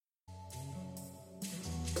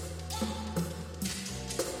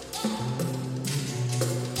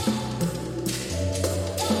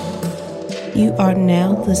You are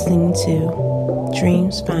now listening to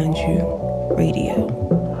Dreams Find You Radio.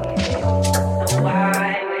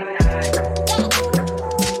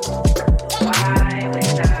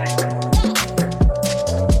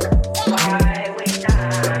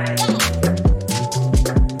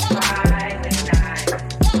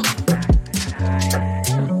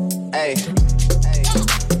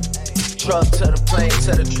 Truck to the plane,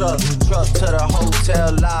 to the truck to the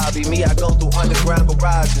hotel lobby. Me, I go through underground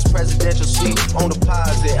garages, presidential suite on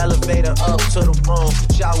deposit, elevator up to the room,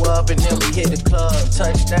 shower up and then we hit the club.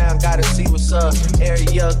 Touchdown, gotta see what's up.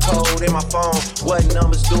 Area code in my phone. What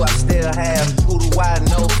numbers do I still have? Who do I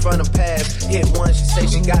know from the past? Hit one, she say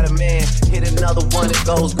she got a man. Hit another one, it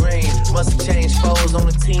goes green. Must have changed foes on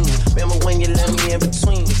the team. Remember when you left me in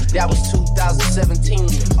between? That was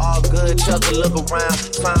 2017. All good, chuck a look around,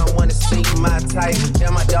 find one to see my type. Yeah,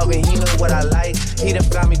 my dog and he know what I like. He done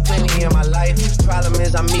found me plenty in my life. Problem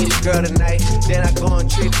is I meet a girl tonight, then I go and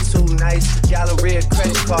treat her too nice. Galleria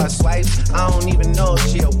credit card swipes. I don't even know if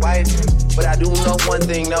she a wife, but I do know one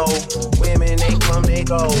thing though. Women, they come, they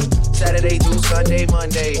go. Saturday through Sunday,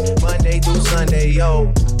 Monday through Sunday,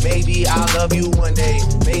 yo. Maybe I'll love you one day,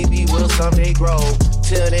 maybe we'll someday grow.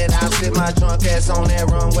 Till then I'll sit my drunk ass on that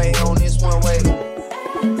runway, on this one way.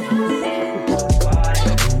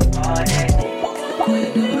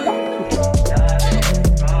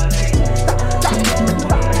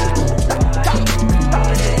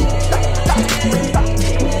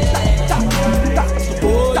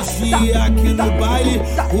 Hoje aqui no baile,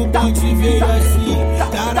 o bonde veio assim,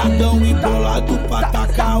 taradão e bolado pra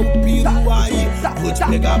tacar o piru aí. Vou te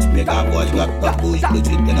pegar, vodka, vou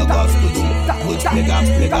explodir teu negócio tudinho. Vou te pegar,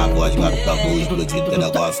 vodka, vou explodir teu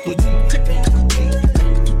negócio tudinho.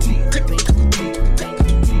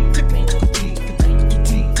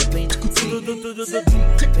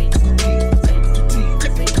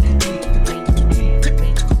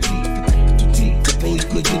 Vou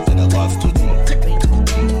explodir teu negócio tudinho.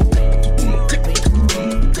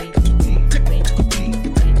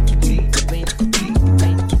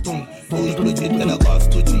 Vou explodir teu negócio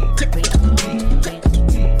tudinho.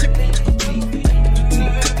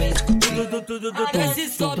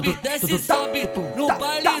 Desce, sobe, no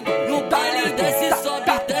baile, desce,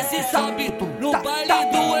 sobe, no baile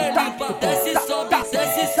do Elipa. Desce, sobe,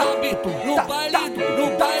 no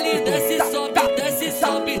baile, desce,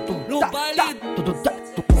 sobe, no baile.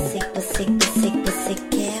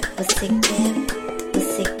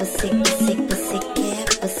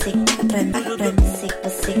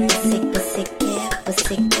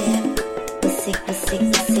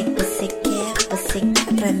 Você quer pra mim,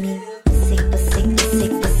 pra mim. Você quer pra mim.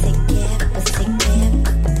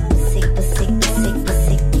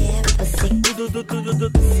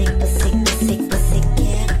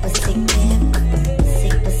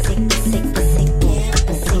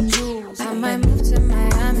 I might move to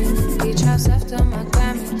Miami, beach house after my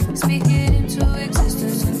Grammy. Speak it into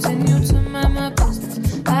existence, continue to mind my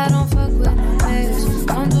business. I don't fuck with no haters,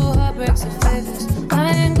 don't do heartbreaks or favors. I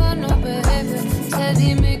ain't got no behavior,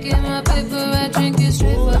 steady making my paper. I drink it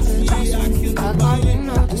straight for the juice. I can't bring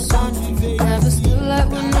no dishonor, never still like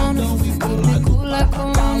Winona. Keep it cool like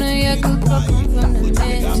Corona, yeah, good luck come from the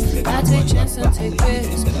names. I take chance and take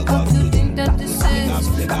risks, hope you think that this is.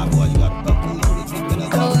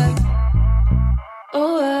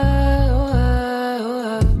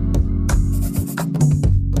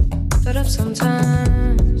 Fed up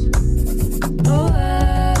sometimes.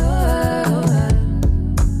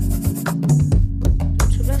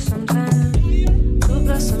 Too blessed sometimes. Too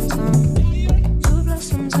blessed sometimes. Too blessed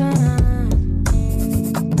sometimes.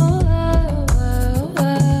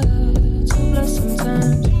 Too blessed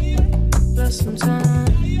sometimes. Blessed sometimes.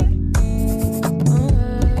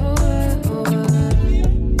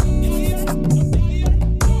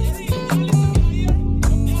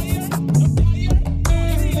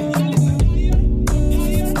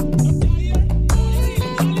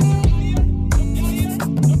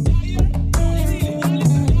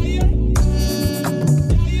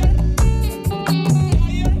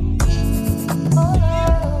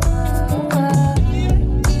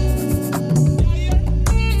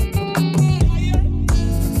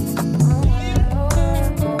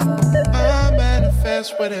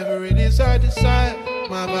 Whatever it is I desire,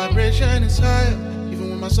 my vibration is higher, even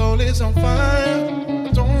when my soul is on fire.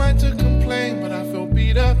 I don't like to complain, but I feel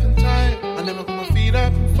beat up and tired. I never put my feet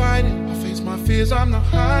up and fight it. I face my fears, I'm not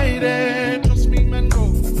hiding. Trust me, man,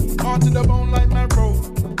 go hard to the bone like marrow.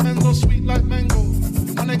 Man, so sweet like mango.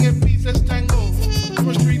 You wanna get peace, let's tango. I'm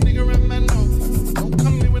a street nigga and man, no. Don't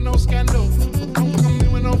come me with no scandal. Don't come me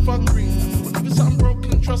with no fuckery. But if it's something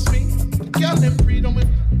broken, trust me. The gal in freedom with,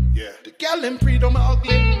 yeah. The gal in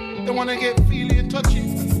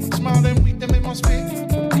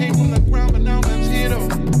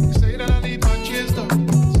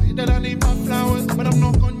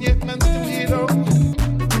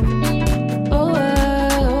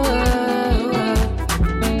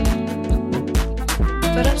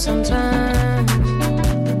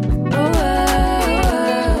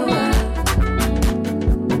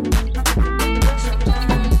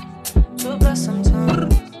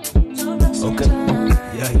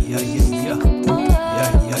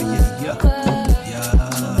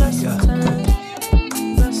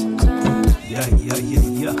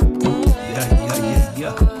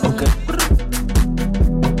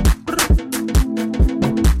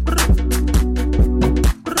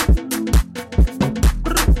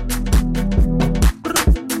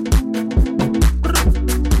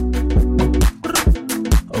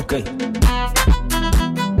Ok.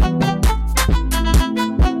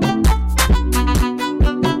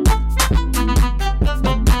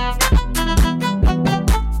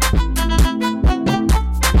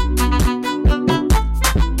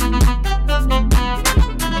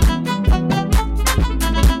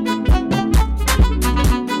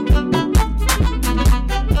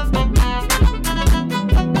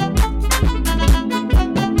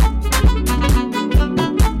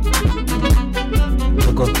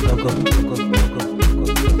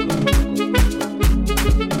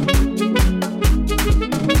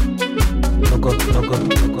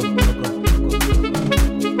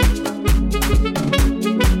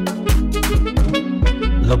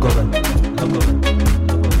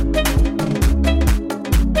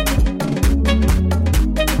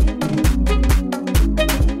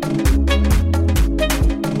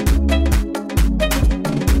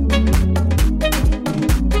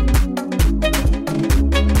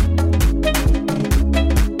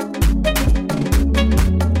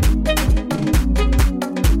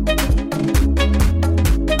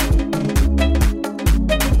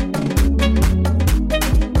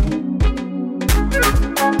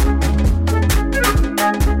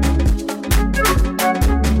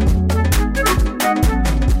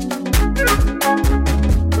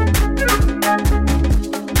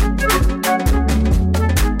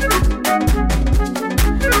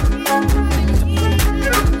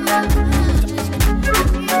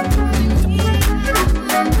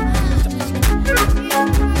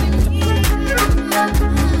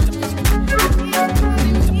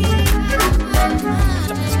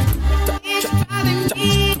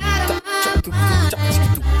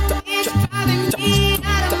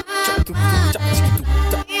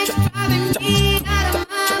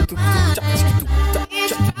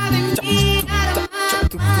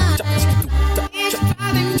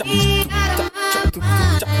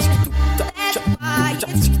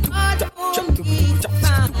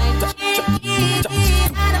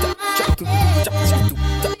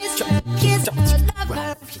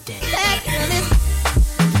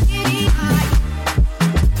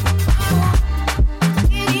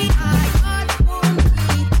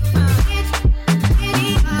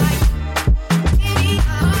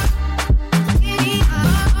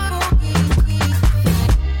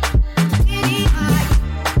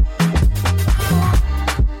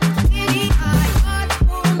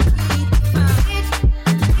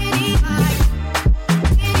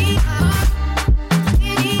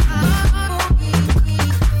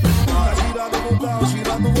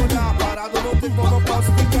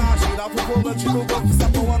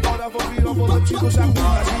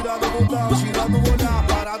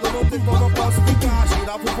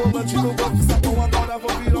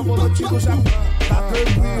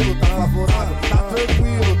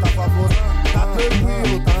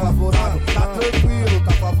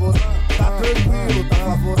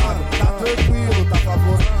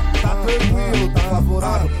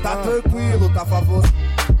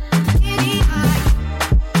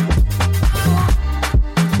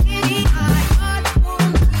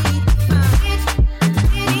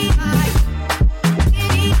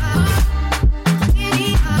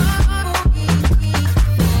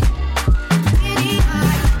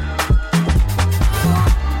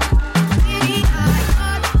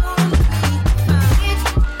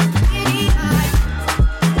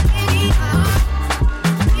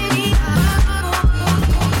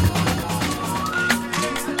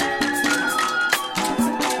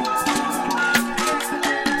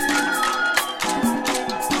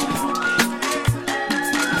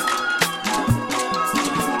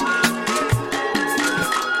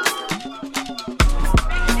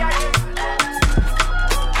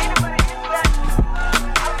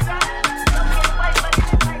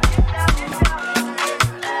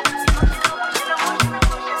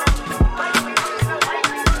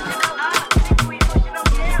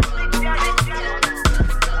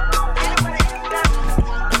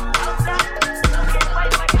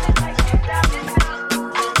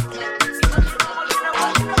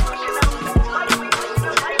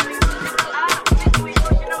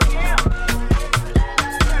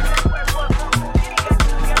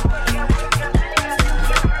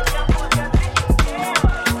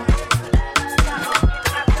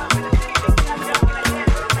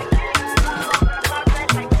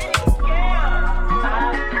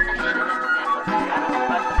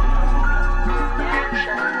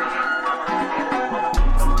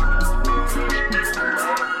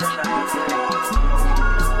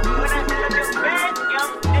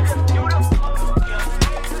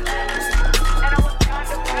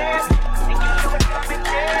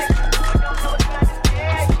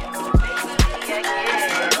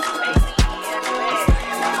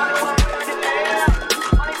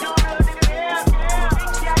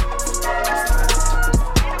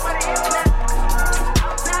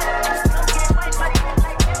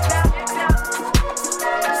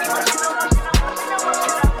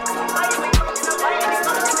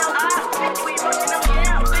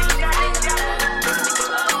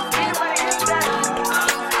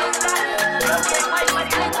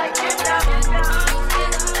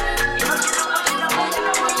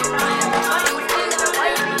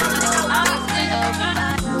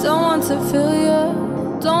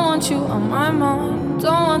 on my mind.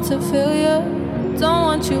 Don't want to feel you. Don't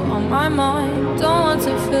want you on my mind. Don't want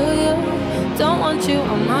to feel you. Don't want you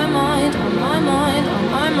on my mind. On my mind.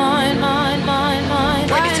 On my mind. Mind. Mind.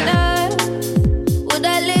 Mind. Why would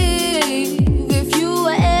I leave if you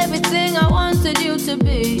were everything I wanted you to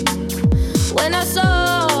be? When I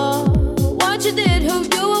saw what you did, who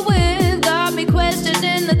you were with, got me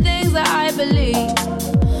questioning the things that I believe.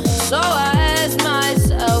 So I asked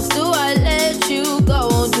myself, do I let you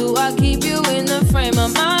go? Do I keep you in the frame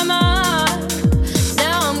of my mind?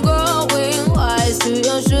 Now I'm growing wise to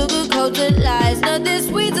your sugar-coated lies. Nothing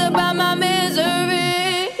sweet about my misery.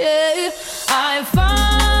 I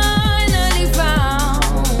finally found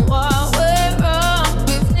what went wrong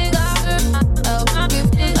with me.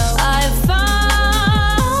 I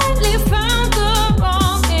finally found the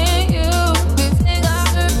wrong in you.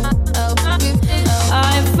 I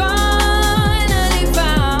finally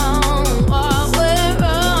found what went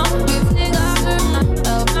wrong with me.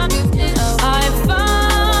 I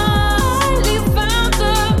finally found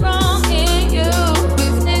the wrong in you.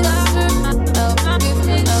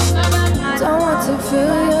 Don't want to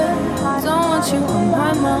feel you. Don't want you on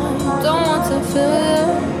my mind. Don't want to feel you.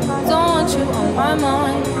 Don't want you on my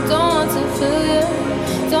mind. Don't want to feel you.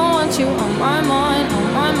 Don't want you on my mind. On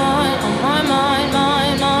my mind. On my mind.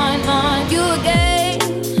 Mind. Mind. Mind. You again?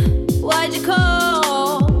 Why'd you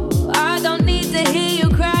call? I don't need to hear you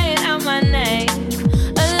crying out my name.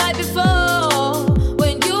 Unlike before,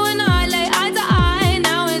 when you and I lay eye to eye,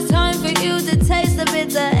 now it's time for you to taste the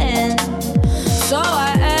bitter end. So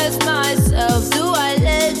I ask myself, do I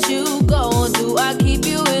let you go? Do I keep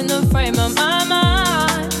you in the frame of my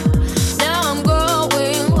mind? Now I'm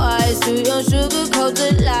growing wise to your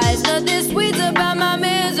sugar-coated lies. Nothing sweet about my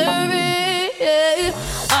misery.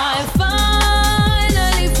 I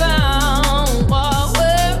finally found what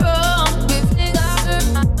went wrong with me.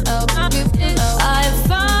 I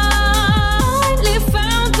finally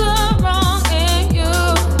found the wrong in you.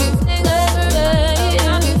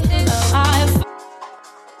 I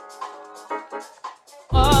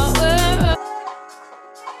what went wrong.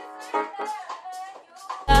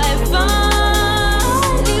 I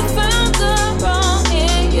finally found the wrong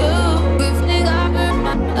in you.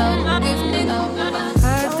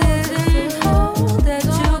 I didn't know that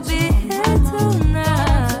you'd be here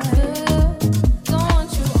tonight. Don't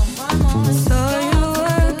want you on my mind. Saw you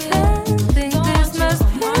again, think this must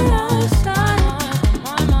be our sign.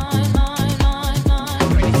 On my mind.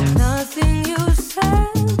 Nothing you said,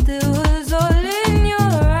 it was all in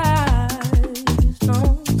your eyes. No.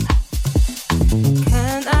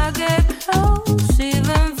 Can I get close,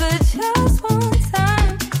 even for just one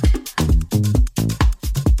time?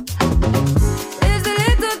 It's the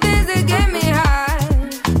little things that get me high.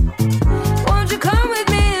 Won't you come with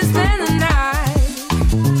me and spend the night?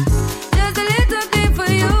 Just a little thing for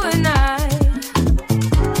you and I.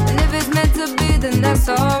 And if it's meant to be, then that's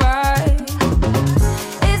alright.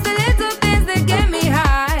 It's the little things that get me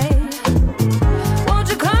high. Won't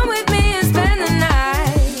you come with me and spend the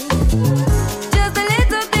night? Just a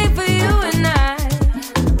little thing for you and I.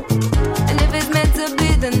 And if it's meant to be,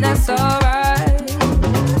 then that's alright.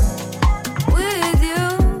 With you,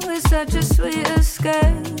 it's such a sweet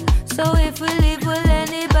escape. So if we leave, will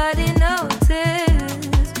anybody notice?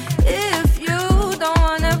 If you don't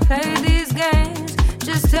wanna play these games,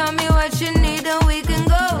 just tell me what you need and we can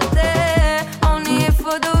go there. Only if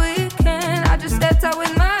for the weekend, I just stepped out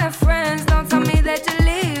with my friends. Don't tell me that you're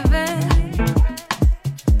leaving.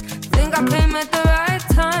 Think I came at the right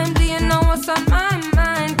time. Do you know what's on my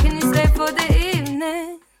mind? Can you stay for the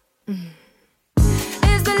evening?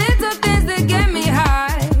 It's the little things that get me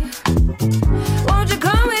high. Won't you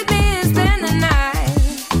come with me and spend the night?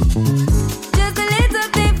 Just a little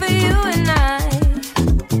thing for you and I.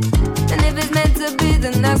 And if it's meant to be,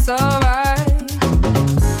 then that's alright.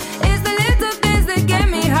 It's the little things that get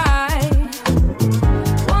me high.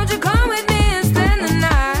 Won't you come with me and spend the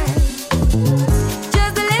night?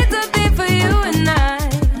 Just a little thing for you and I.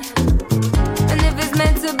 And if it's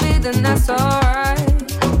meant to be, then that's alright.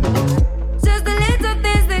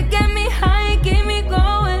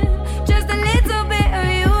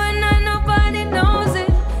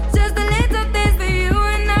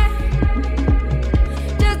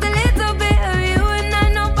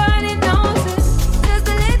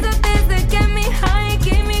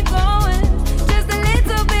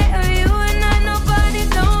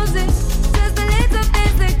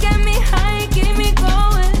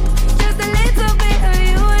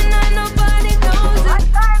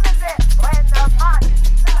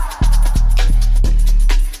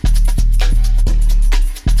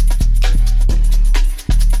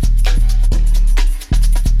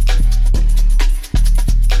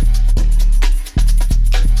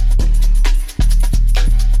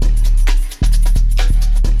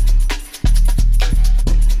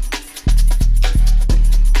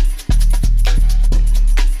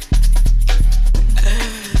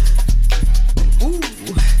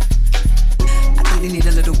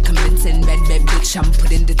 Benson. Bad bitch, I'm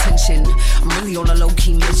put in detention. I'm really on a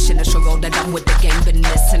low-key mission to show y'all that I'm with the gang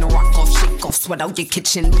business. And rock off, shake off, sweat out your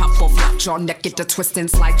kitchen. Pop off, lock your neck, get the twisting.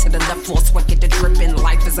 Slide to the left, force sweat, get the dripping.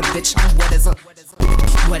 Life is a bitch, I'm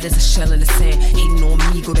wet as a shell in the sand. Hating on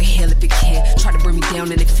me, go to hell if it can. Try to bring me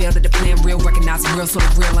down and they fail to the plan. Real, recognize real, so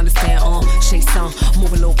the real understand. Shake some,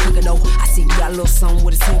 move a little quicker though. I see you got a little something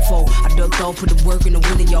with his info. I dug off, put the work in the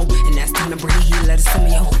window, yo. And that's time to bring the heat, let it simmer,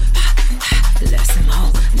 yo. Let it simmer,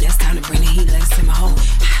 ho. That's time to bring the heat, let it simmer, ho.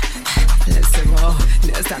 Let it simmer, ho.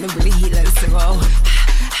 That's time to bring the heat, let it simmer, ho.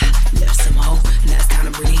 Let it simmer, ho. That's time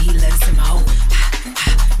to bring the heat, let it simmer, ho.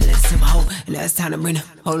 Let it simmer, ho. That's time to bring the,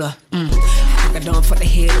 hold up. I done fucked the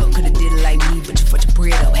head up, could've did it like me, but you fucked your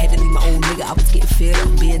bread up. Had to leave my old nigga, I was getting fed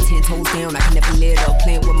up. Being 10 toes down, I can never let up.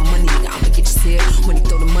 Playing with my money, nigga, I'ma get you set. When he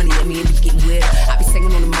throw the money at me, it be getting wet. I be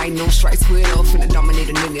singing on the mic, no strikes with up. Finna dominate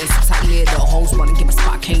a nigga, and some tight lead up. Hoes wanna give a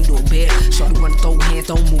spot, can't do it better. Shorty wanna throw hands,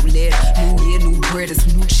 don't move lead. New year, new bread, it's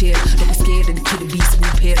new cheer. Don't be scared of the kid to be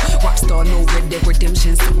swoop head. Rockstar, no Red Dead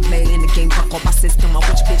Redemption. Single player in the game, fuck off my system. I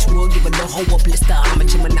wish bitch would give a little hoe up blister. I'm a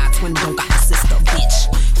Gemini twin, don't got a sister, bitch.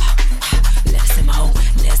 Let it simmer, ho.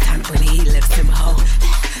 Now it's time to bring the heat, let it simmer, ho.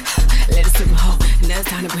 Let it simmer, ho. Now it's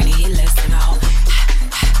time to bring the heat, let it simmer, ho.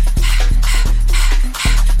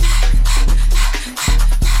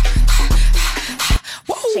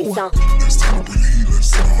 Shake some. It's time to bring the heat, let it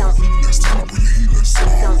simmer, ho. It's time to bring the heat, let it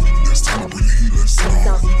simmer, ho. It's time to bring the heat, let it simmer,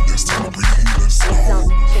 ho. It's time to bring the heat, let it simmer,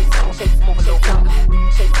 ho. Shake some, shake some, move a little come.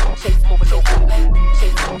 Shake some, shake some, move a little come.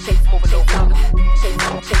 Shake some, shake some, move a little come. Shake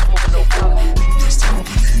some, shake some, move a little come. It's time to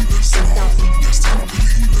bring the heat, let it simmer, ho. It's time to bring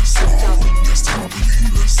the heat, let it simmer, ho. It's time to bring the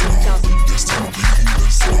heat, let it simmer, ho. It's time to bring the heat, let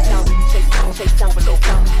it simmer, ho. Shake some, shake some, move a little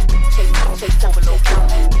come. Shake some, shake some, move a little come.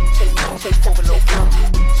 Shake some, shake some, move a little come.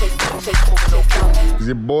 Shake some, shake some, move a little come. It's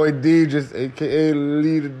your boy D, just aka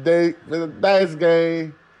Lead the Day for the Dice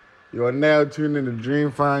Game. You are now tuned in to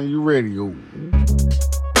DFY Radio.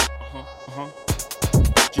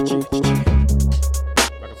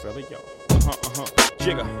 Rockefeller, yo.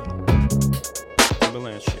 Jigger.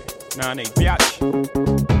 Timberland shit. 9-8, biatch.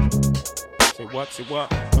 Say what?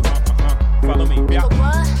 Follow me, biatch. Nigga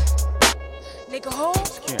what? Nigga who?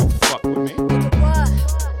 Can't fuck with me. Nigga what?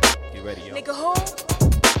 Get ready, yo. Nigga who?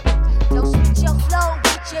 Don't switch your flow,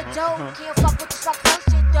 get your dough. Can't fuck with you like that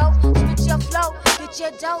shit though. Switch your flow, get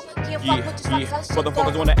your dough. Can't fuck with you like that shit though.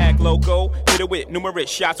 Motherfuckers wanna act loco. Hit it with numerous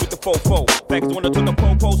shots with the fofo. Facts wanna turn the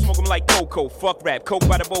popo, smoke them like cocoa. Fuck rap, coke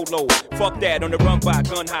by the boatload. Fuck that, on the run by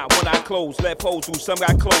gun high. One eye closed, left hoes who some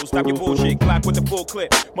got closed. Stop your bullshit, clock with the full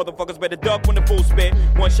clip. Motherfuckers better duck when the full spit.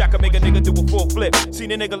 One shot can make a nigga do a full flip.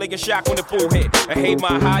 Seen a nigga lay a shot when the full hit. I hate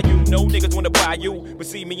my high, you know niggas wanna buy you. But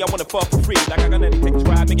see me, I wanna fuck for free. Like I got anything to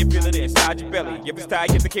try, make it feel it inside your belly. If it's tight,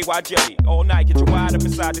 get the KY jelly. All night, get your wide up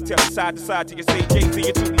inside the telly. Side to side till you say JT,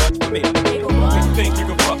 you're too much for me. Make you think you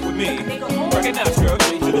can fuck with me. Recognize, girl,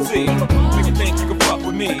 J to the Z. Make you think you can fuck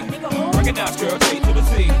with me. Recognize, girl, J to the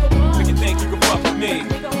Z. Make you think you can fuck with me.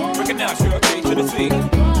 Recognize, girl, J to the Z.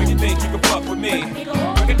 Make you think you can fuck with me.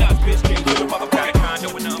 Recognize, bitch, J to the motherfucking condo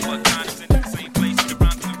and nothing but condoms in the same place in the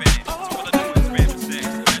Bronx and Bennett. So all I do is rap and sex.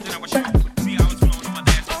 Imagine I was shooting. See how it's flowing on my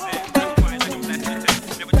dash and sex. Never quiet like I'm last in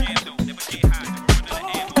text. Never jam though, never get high. Never run out of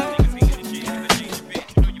ammo. Niggas hating the shit. Never change your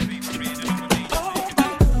bitch. You know you pay for rent and I'm gonna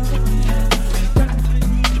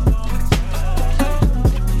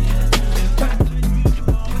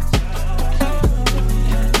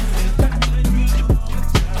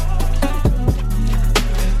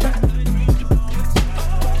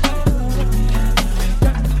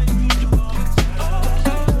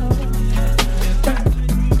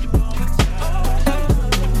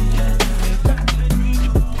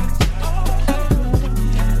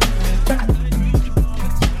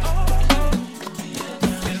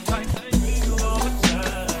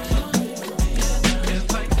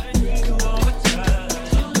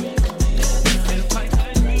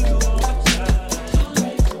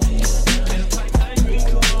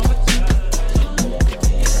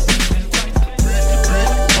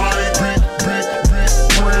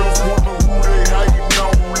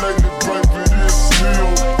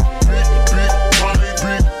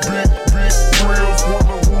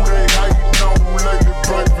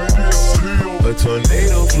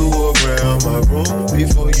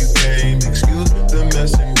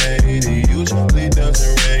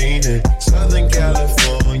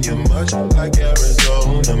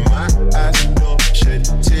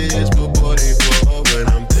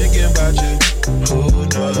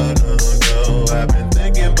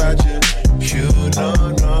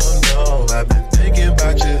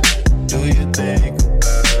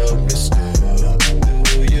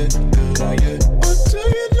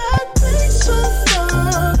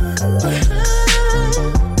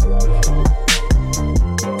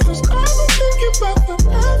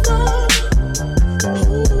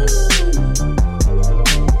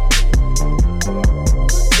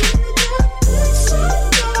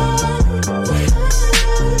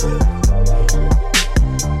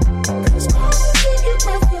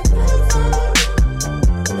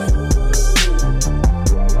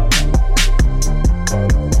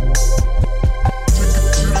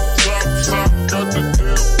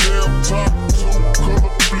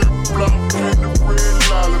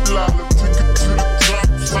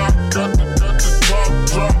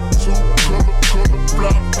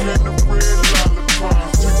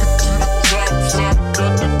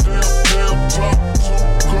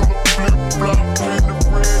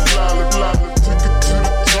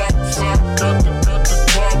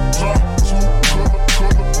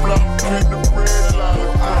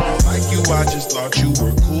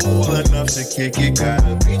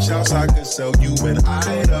beach house, I could sell you an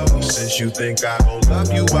idol. Since you think I don't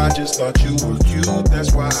love you, I just thought you were cute.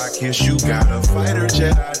 That's why I kiss you. Got a fighter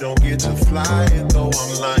jet, I don't get to fly it though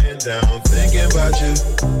I'm lying down thinking about you.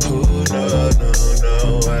 Ooh, no, no,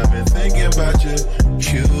 no, I've been thinking about you.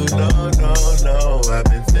 Cute, no, no, no, I've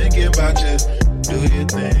been thinking about you. Do you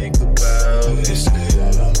think about it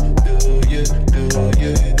still? Do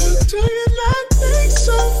you not think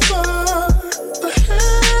so far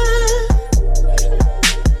ahead?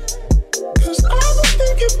 'Cause I've been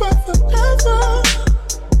thinking about forever.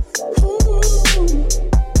 Ooh.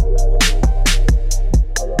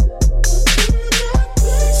 Do you not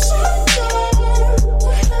think so far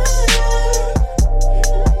ahead?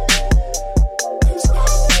 'Cause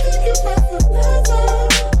I've been thinking about forever.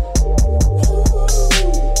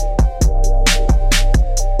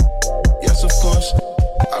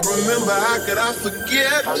 Remember, how could I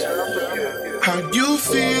forget how you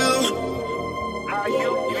feel?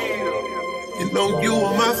 You know you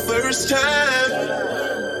were my first time,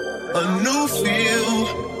 a new feel.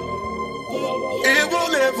 It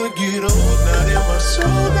won't ever get old, not in my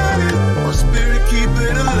soul, not in my spirit, keep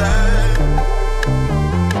it alive.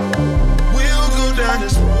 We'll go down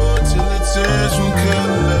this road till it turns from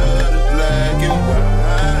color to black and white.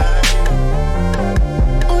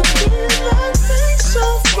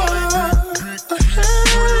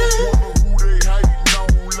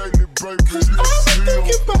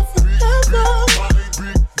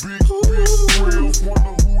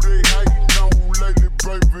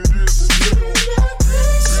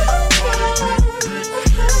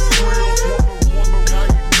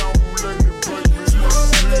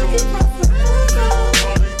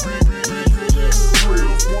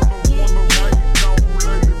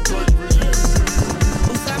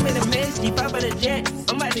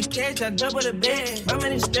 I double the bed. My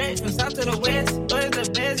money stretch from south to the west. Lawyers the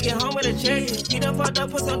best, get home with a check. He done fucked up,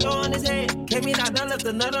 put some dough on his head. Came me knocked down, left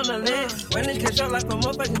the nut on the leg. Running catch up like a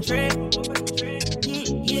motherfucking tread.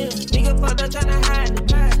 Yeah, nigga fucked up tryna hide the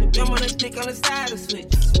vibe. Jump on the stick on the side of switch.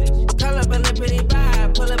 Call up a little pretty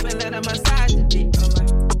vibe. Pull up and let him massage the dick.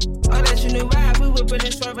 All that shit new ride, we whipping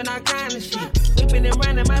and swerving all kind of shit. Whipping and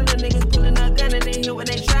running, my little niggas pulling up gun and they hit when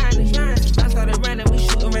they trying to shine. I started running, we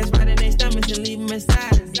shooting rats right in their stomachs and leave them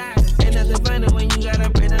inside. Ain't nothing funny when you got a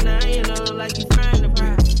bread on the onion, look like you frying the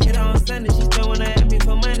bread. Hit her on Sunday, she still wanna ask me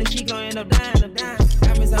for money, she gon' end up dying.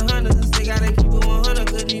 Got me some hundreds and still gotta keep it 100,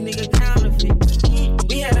 cause these niggas counterfeit.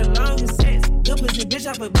 We had a long sex, good pussy bitch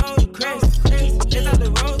off a bowl of cracks. Just out the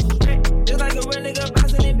rose was wet, just like a real nigga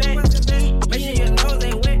bouncing it back. Make sure your nose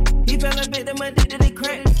ain't wet, he fell a bit, them addicted to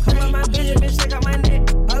crack. Come on my bitch, check out my neck.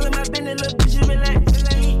 All in my business, little bitch, you relax.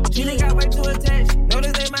 She done got way too attached,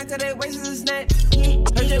 notice they might cause they waist is a snack.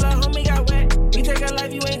 Heard your little homie got wet, we take a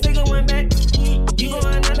life, you ain't taking one back. You go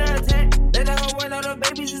under attack, let the whole world know the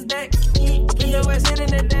babies is back. Bring your ass hit in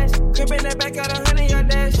the dash, crib in the back out 100 yard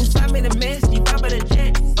dash. Who stop me the mess, you pop of the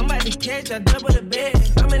jet. I'm about to catch, I double the bed.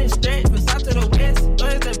 I'm in the stretch, from south to the west.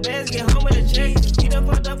 Lawyers the best, get home with a check. He done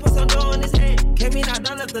fucked up, put some dough on his head. Came me knocked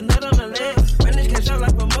down, left the nut on the leg. Running catch up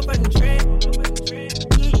like a motherfucking tread.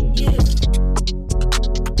 Yeah.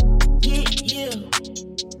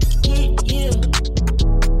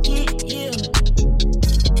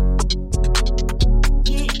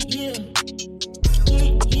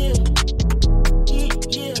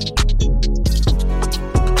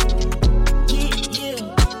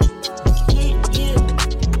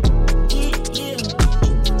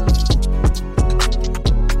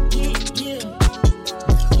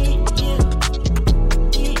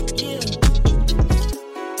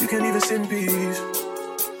 In peace,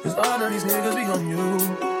 'cause all of these niggas be on you.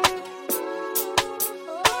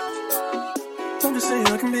 I'm just saying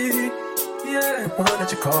I can be, yeah, the one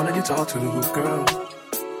that you call and you talk to, girl.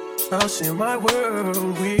 I'll share my world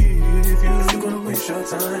with you. If you're gonna waste your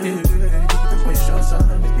time, yeah, waste your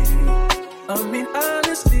time with me. I mean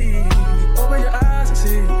honestly, open your eyes and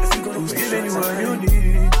see if you're gonna waste giving you what you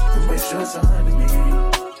need. Then waste your time with me.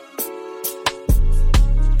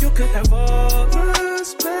 You could have all the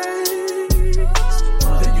space.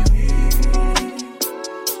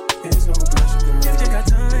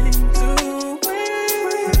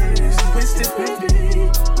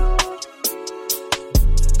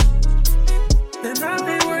 Then I'll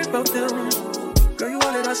be worried about them. Girl, you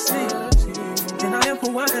all that I see. And I am who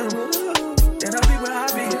I am. And I'll be where I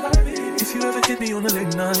be. If you ever hit me on the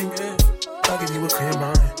late night, I'll give you a clear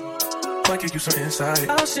mind. Might give you some insight.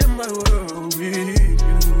 I'll share my world with you.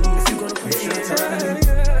 If you're gonna waste your time,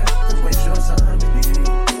 then waste your time with me.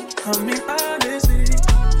 I mean honestly,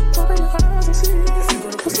 open your eyes and see. If you're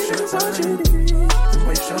gonna waste your time, then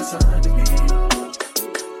waste your time with me.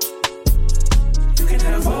 You can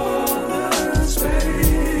have all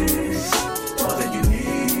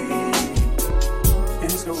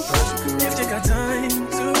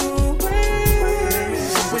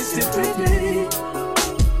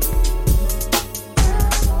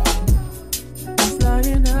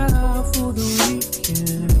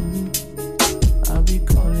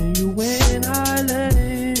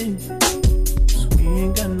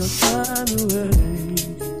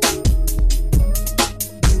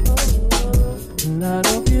I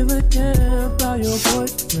don't give a damn about your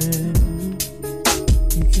boyfriend.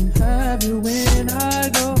 You can have it when I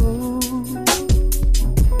go.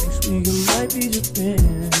 Next week it might be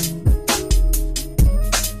Japan.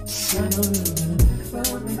 I know you're gonna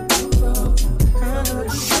follow me. I know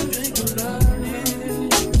you drink a lot. I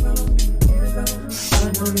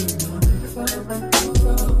know you're gonna follow me.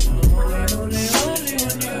 Only when you're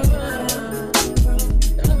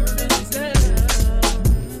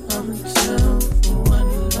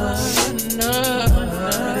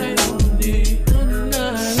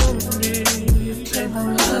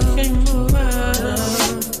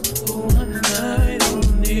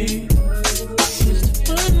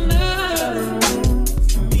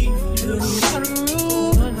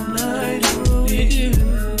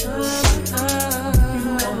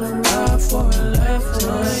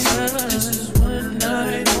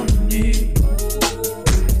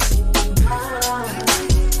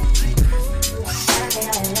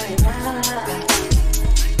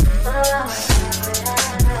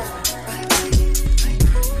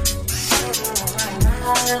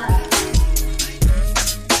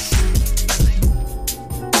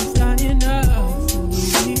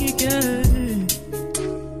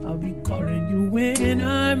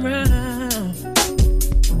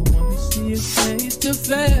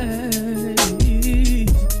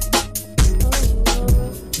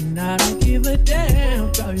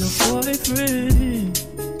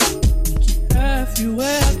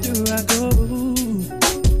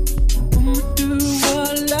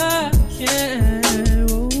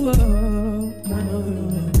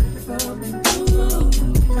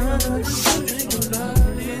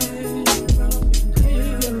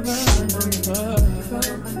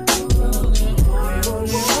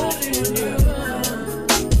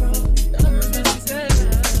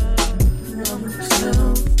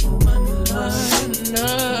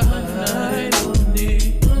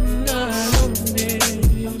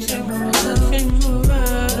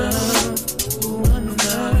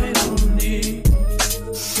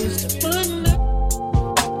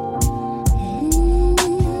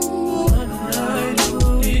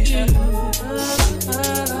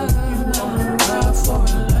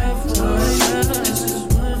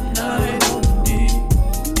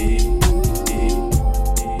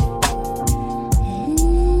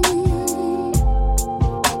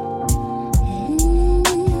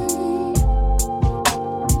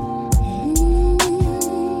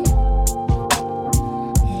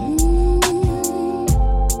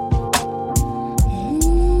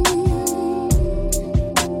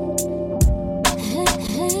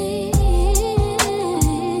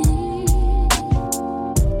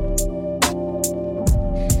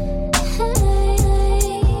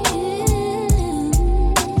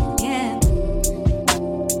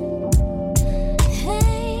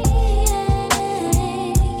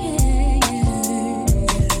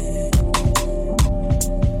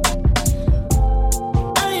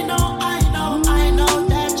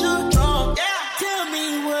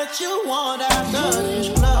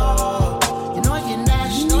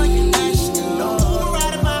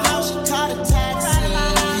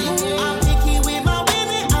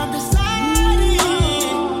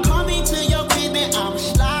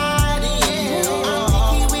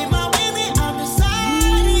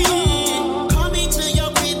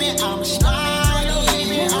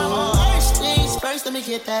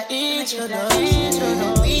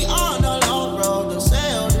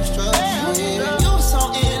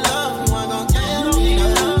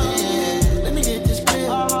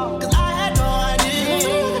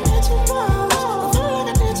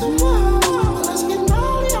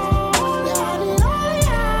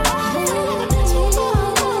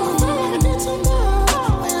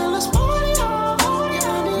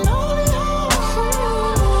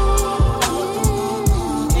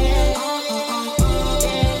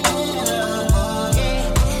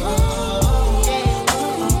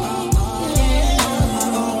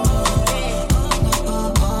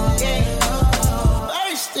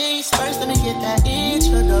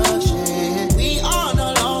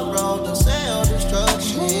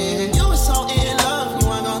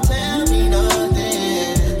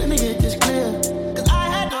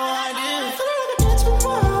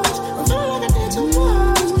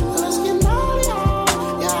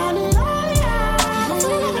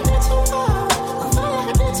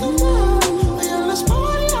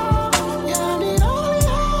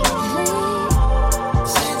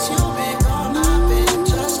Since you've been gone, I've been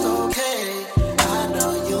just okay. I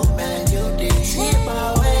know you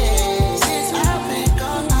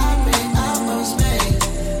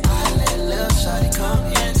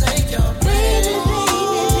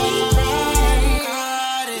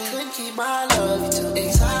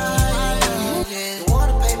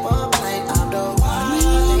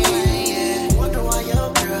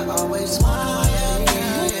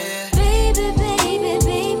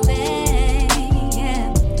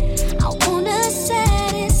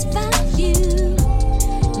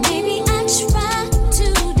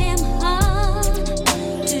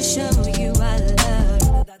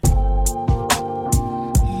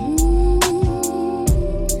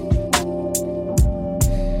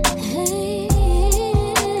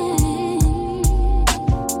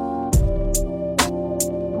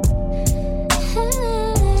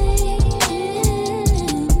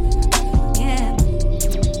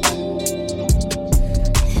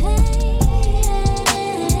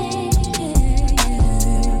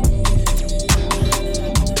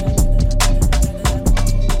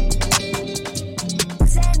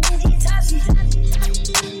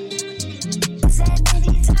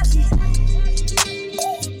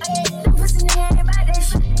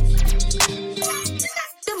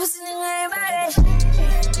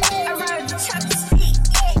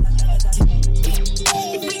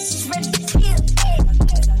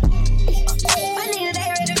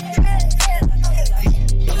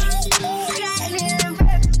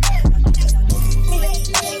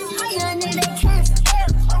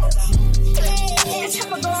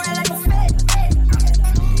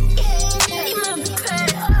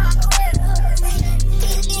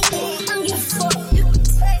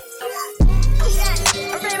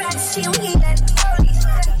shit we eat like the police.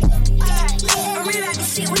 I really like the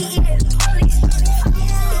shit we eat like the police.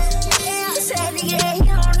 Sad nigga, yeah, he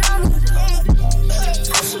don't know me.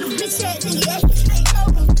 I shoot a bitch ass nigga, yeah, he can't know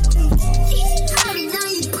me. I already know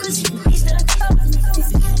you pussy, bitch, that I told me.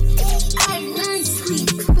 I already know you sweet,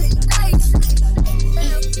 pussy, nice.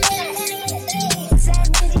 Sad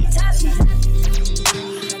nigga, touch me.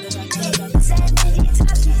 Sad nigga,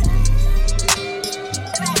 touch me.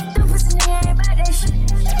 Them pussy nigga ain't about that shit.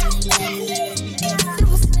 Them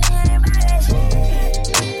pussy nigga ain't about that shit.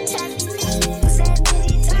 Sad nigga, touch me. Sad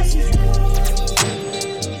nigga,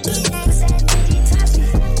 touch me.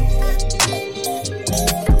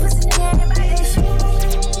 Them pussy nigga ain't about that shit.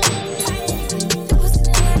 Them pussy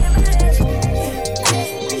nigga ain't about that shit.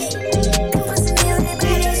 Them pussy nigga ain't about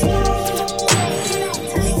that shit.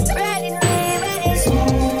 Riding ain't about that shit.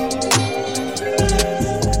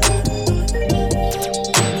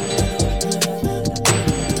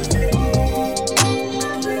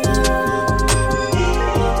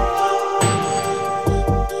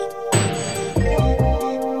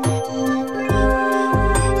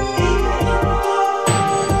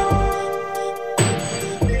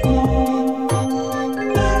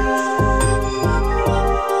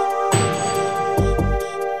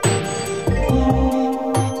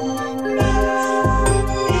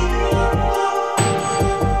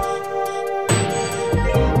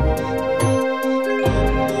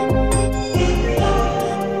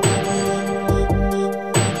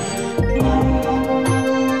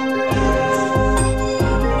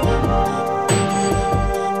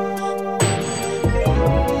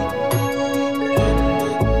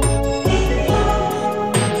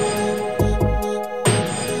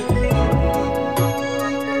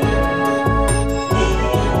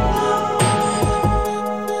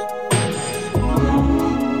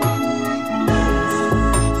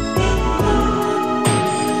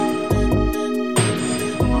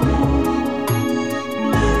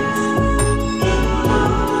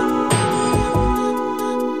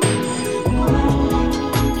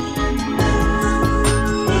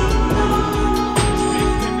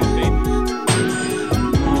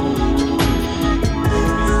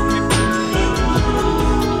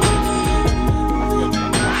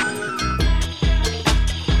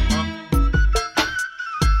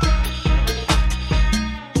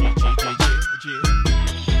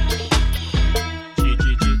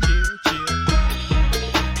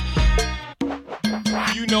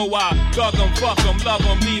 You know I thug 'em, fuck 'em, love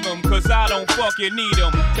 'em, leave 'em, cause I don't fucking need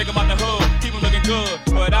 'em. Take 'em out the hood, keep 'em looking good,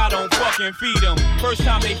 but I don't fucking feed 'em. First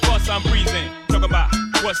time they fuss, I'm breezing. Talking about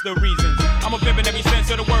what's the reasons. I'm a pimpin' every sense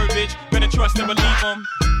of the word, bitch. Better trust and believe 'em.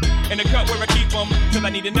 In the cut where I keep 'em, till I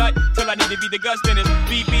need a nut, till I need to be the Gus, then it's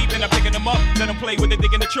beep beep, and I'm picking 'em up, let 'em play with it,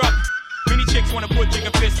 dig in the truck. Many chicks wanna put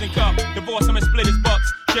jigger fists in cup, divorce 'em and split his bucks.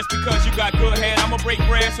 Just because you got good head, I'ma break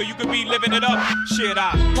bread so you could be living it up. Shit,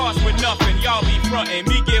 I pass with nothing, y'all be frontin'.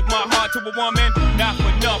 Me give my heart to a woman, not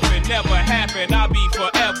for nothing, never happen. I'll be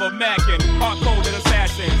forever mackin', hard-coded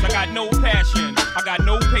assassins. I got no passion, I got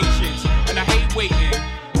no patience, and I hate waiting.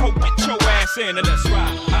 Hope get your ass in and let's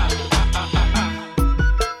ride.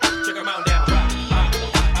 Check 'em out now.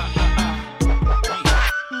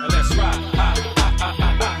 Let's ride.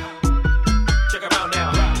 Check 'em out now.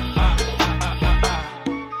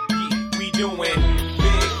 We doing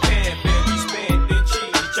big pimpin', we spending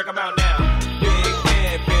cheese. Check 'em out now. Big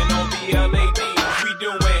pimpin' on BLAD. We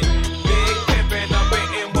doing big pimpin' up in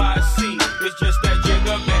NYC. It's just that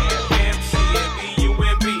jigger man, MC and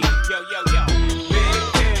BUMB. Yo, yo, yo. Big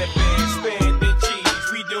pimpin', spending cheese.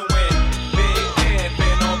 We doing big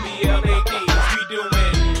pimpin' on BLAD. We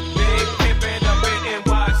doing big pimpin' up in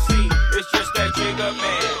NYC. It's just that jigger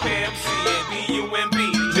man, MC and BUMB.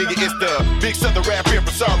 Nigga, it's the big southern rap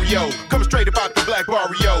impresario. Coming straight about the black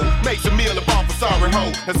barrio. Makes a meal upon for sorry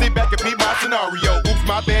hoe. Now sit back and be my scenario. Oops,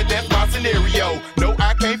 my bad, that's my scenario. No,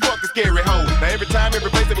 I can't fuck a scary hoe. Now every time, every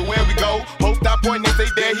place, everywhere we go, hoes stop pointing and say,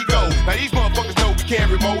 there he go. Now these motherfuckers know we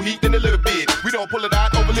carry more heat than a little bit. We don't pull it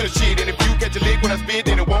out over little shit. And if you catch a lick when I spit,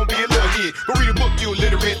 then it won't be a little hit. Go read a book, you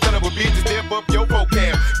illiterate son of a bitch, and step up your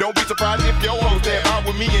vocab. Don't be surprised if your hoes dab out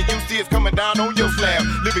with me and you see it's coming down on your slab.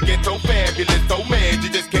 Living get so fabulous, so mad, you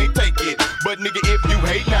just can't take it. But nigga, if you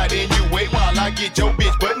hate, now then you wait while I get your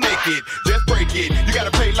bitch butt naked. Just break it. You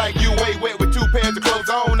gotta play like you way wet with 2 pairs of clothes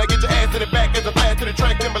on. Now get your ass to the back as a blast to the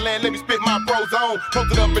track. Timberland, let me spit my pros on.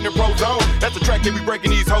 Posted up in the pro zone. That's the track that we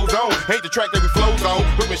breaking these hoes on. Ain't the track that we flows on.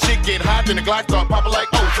 But when shit get hot, then the glide start popping like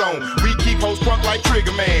ozone. We keep hoes crunk like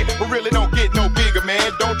Trigger Man. But really don't get no bigger,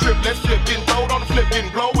 man. Don't trip, let's slip, getting throwed on the flip, getting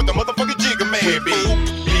blow with the motherfucking jigger man. We be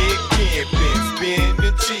big pimpin',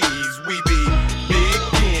 spinning cheese. We be big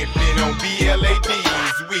pimpin' on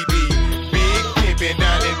BLADs. We be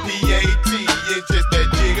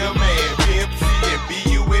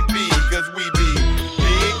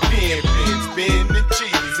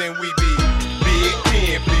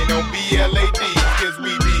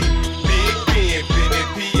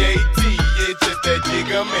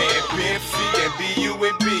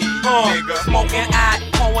and I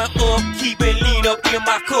pouring up, keeping lean up in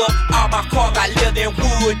my cup. All my car got leather and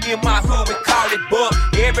wood in my hood, we call it buck.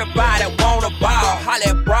 Everybody wanna ball, holla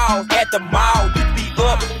at brawls at the mall. You be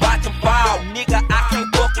up, watch them fall, nigga, I can't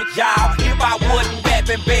fuck with y'all. If I wasn't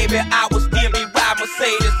rapping, baby, I would still be riding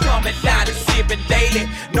Mercedes, coming down and sipping daily.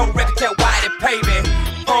 No record tell why they pay me.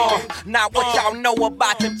 Now what y'all know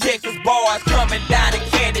about them Texas boys coming down in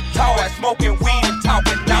candy toys, smoking weed and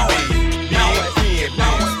talking noise.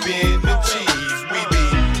 Spin the cheese, we be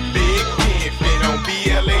big pimpin' on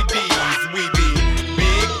BLADs, we be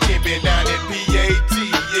big pimpin' down at PAT.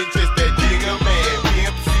 It's just that Jigga Man,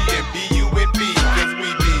 Pimp C and BUNB, cause we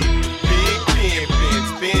be big pimpin',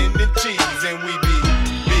 spin the cheese, and we be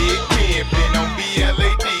big pimpin' on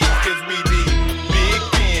BLADs, cause we be big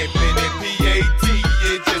pimpin' at PAT.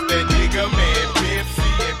 It's just that Jigga Man, Pimp C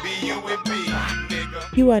and BUNB,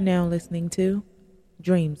 nigga. You are now listening to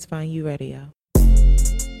Dreams Find You Radio.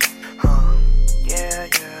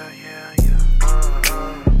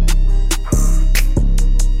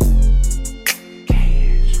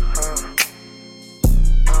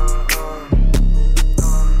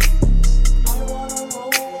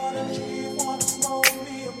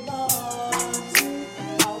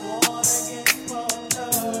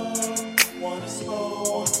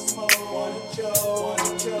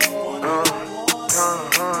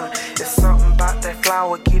 It's something about that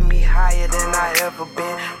flower, get me higher than I ever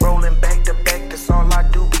been. Rolling back to back, that's all I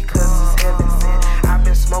do because it's heaven sent. I've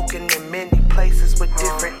been smoking in many places with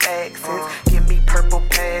different accents. Give me purple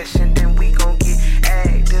passion, then we gon' get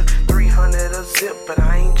active. 300 a zip, but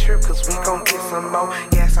I ain't trip cause we gon' get some more.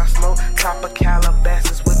 Yes, I smoke top of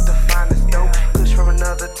Calabasas with the finest dope. Kush from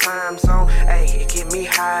another time zone, ayy, it get me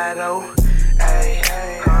high though. Ayy,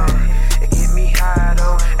 it get me high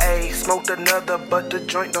though. Ayy, smoked another, but the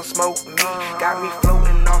joint don't smoke me. Got me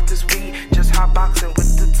floating off this weed, just hot boxing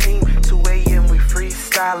with the team. 2 a.m. we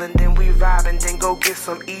freestyling, then we vibing, then go get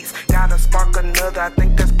some eats. Gotta spark another, I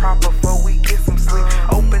think that's proper before we get some sleep.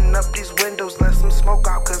 Open up these windows, let some smoke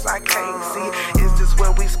out, cause I can't see. Is this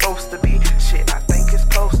where we supposed to be? Shit, I think it's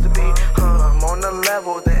supposed to be. I'm on a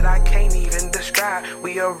level that I can't even describe.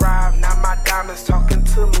 We arrived, now my diamonds talking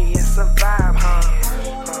to me, it's a vibe,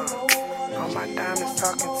 all my diamonds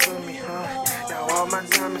talking to me, now all my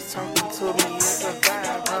diamonds talking to me, it's a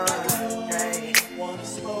vibe, hey.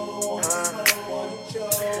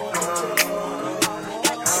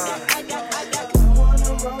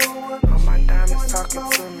 All my diamonds talking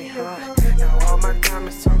to me, now all my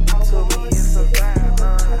diamonds talking to me, it's a vibe,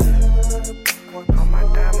 all my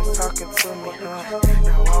diamonds talking to me,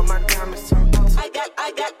 now all my diamonds talking to me.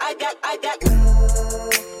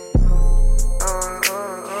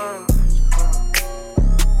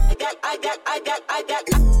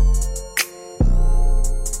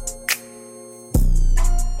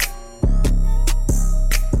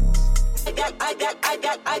 I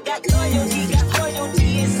got. I got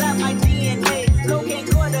loyalty inside my DNA. Cocaine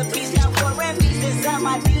quarter piece, got war and peace inside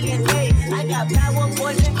my DNA. I got power,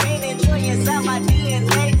 poison, pain, and joy inside my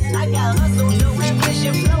DNA. I got hustle, no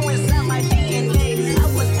ambition, flow inside my DNA. I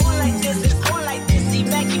was born like this, it's born like this.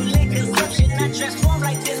 Immaculate conception, I transform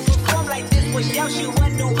like this, perform like this. Push out you a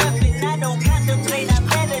new weapon. I don't contemplate, I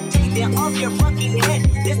meditate. Then off your fucking head.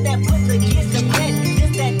 This that put the kids to bed.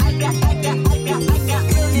 This that I got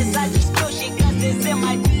realness. I just feel shit 'cause it's in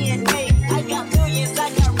my DNA. I got millions, I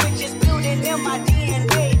got riches building in my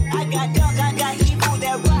DNA. I got dark, I got evil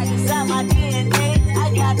that rot inside my DNA. I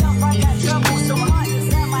got tough, I got trouble so hard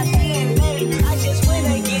inside my DNA. I just win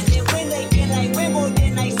again, like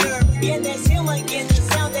Wimbledon I serve. Yeah, that's him again, the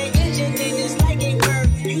sound that engine in is like a curve.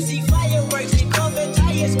 You see fireworks, they cover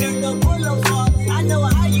tires, skirt the boulevard. I know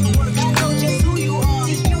how you work, I know just who you are.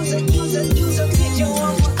 Just use a picture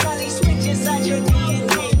of what Carly switch inside your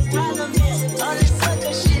DNA. Problem is, all this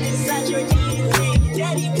other shit inside your DNA.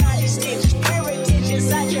 Daddy got his stitch, heritage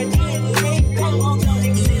inside your DNA. That won't don't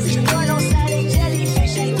exist. Burn on side a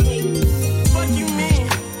jellyfish I get. Fuck you mean?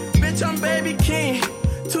 Bitch, I'm baby king.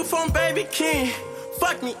 2 from baby king.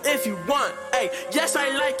 Fuck me if you want. Ay, yes, I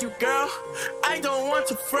like you, girl. I don't want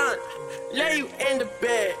to front. Lay you in the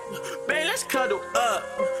bed. Babe, let's cuddle up.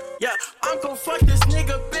 Yeah, I'm gon' fuck this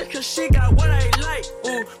nigga bitch cause she got what I like.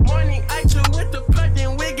 Ooh, morning I chill with the plug,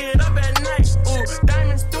 then we get up at night. Ooh,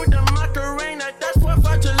 diamonds through the Macarena, that's 4th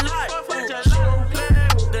of July. Ooh, she gon' play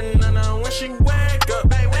with the nana when she wake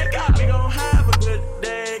up. Hey, wake up. We gon' have a good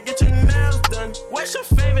day, get your nails done. What's your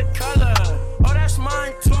favorite color? Oh, that's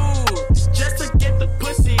mine too. Just to get the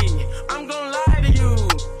pussy, I'm gon' lie to you.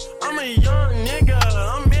 I'm a young nigga,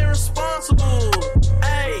 I'm irresponsible.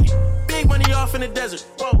 Hey, big money off in the desert.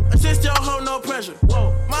 Whoa, assist your hoe, no pressure.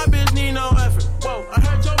 Whoa, my bitch need no effort. Whoa, I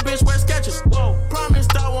heard your bitch wear Skechers. Whoa,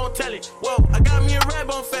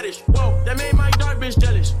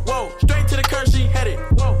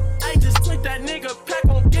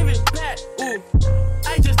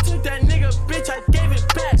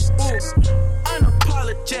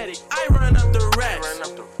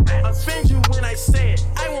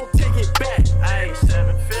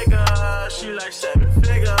 she like 7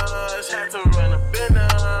 figures. Had to run a bender,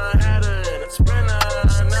 had her in a sprinter.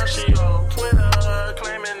 Now she all on Twitter,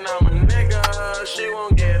 claiming I'm a nigga. She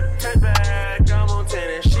won't get a cut back, I'm on 10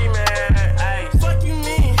 and she mad. Ayy, fuck you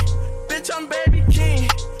mean, bitch I'm baby king.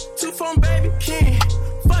 2 phone baby king.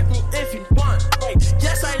 Fuck me if you want.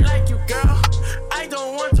 Yes, I like you, girl. I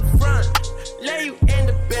don't want to front. Lay you in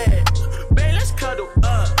the bed. Babe, let's cuddle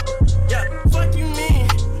up. Yeah, fuck you mean.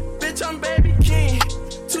 Bitch, I'm baby king.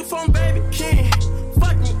 2 phone baby king.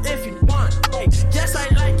 Fuck me if you want. Yes, I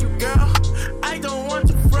like you, girl. I don't want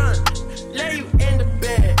to front. Lay you in the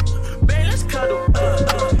bed. Babe, let's cuddle up.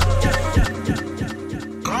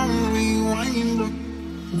 Come rewind.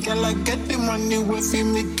 Girl, I get the money if you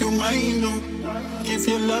make you mine. If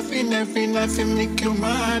you love me every night, it make you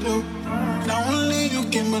mad. Now only you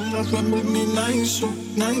give me love and make me nice,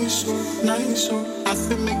 nice, nice. I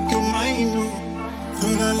feel make you mine.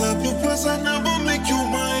 But I love you, plus I never make you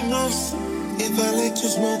mine. If I let you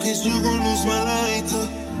smoke it, you gon' lose my lighter.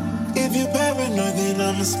 If you paranoid, then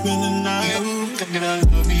I'ma spend the night. Thinking I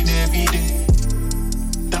love you every day.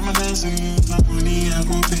 Diamond dancing, my money I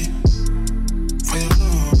go pay. For your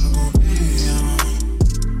love, I go pay.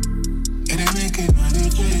 It ain't make it my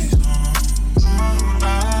DJs.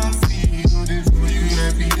 I feel this for you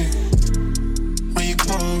every day. When you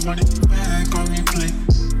call, run it back on replay.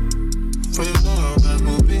 For your love, I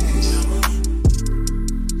go pay.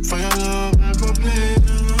 For your love, I go play.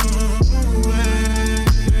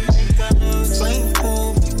 Psycho,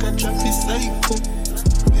 we can drive me psycho.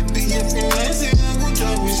 Baby, if you lazy, I go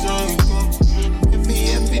drive me psycho.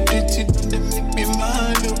 If you dirty, don't make me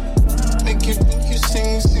mad. Make you think you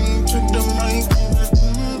sing to the mic.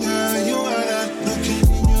 Girl, you are that looking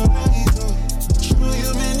in your eyes. Show you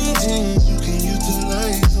many things you can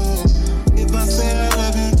utilize. If I say I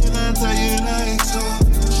love you, then I tell you like so.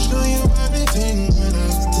 Show you everything when I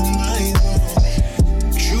was tonight.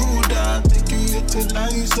 True that, make you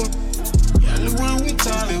utilize. Y'all when we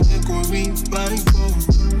talk, we go revive.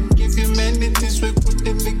 Give you many things, we put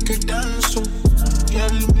them make you dance.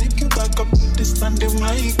 Y'all make you back up with the standing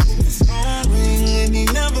mic. And he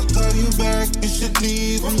never call you back. You should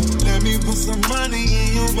leave him. Let me put some money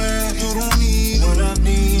in your bag. You don't need what I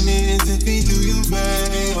mean is if he do you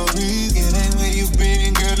bad. It ain't where you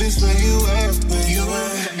been, girl, it's where you at. Where you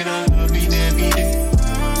at? And I love you every day.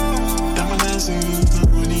 Diamond dancing, my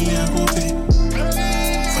money I go pay.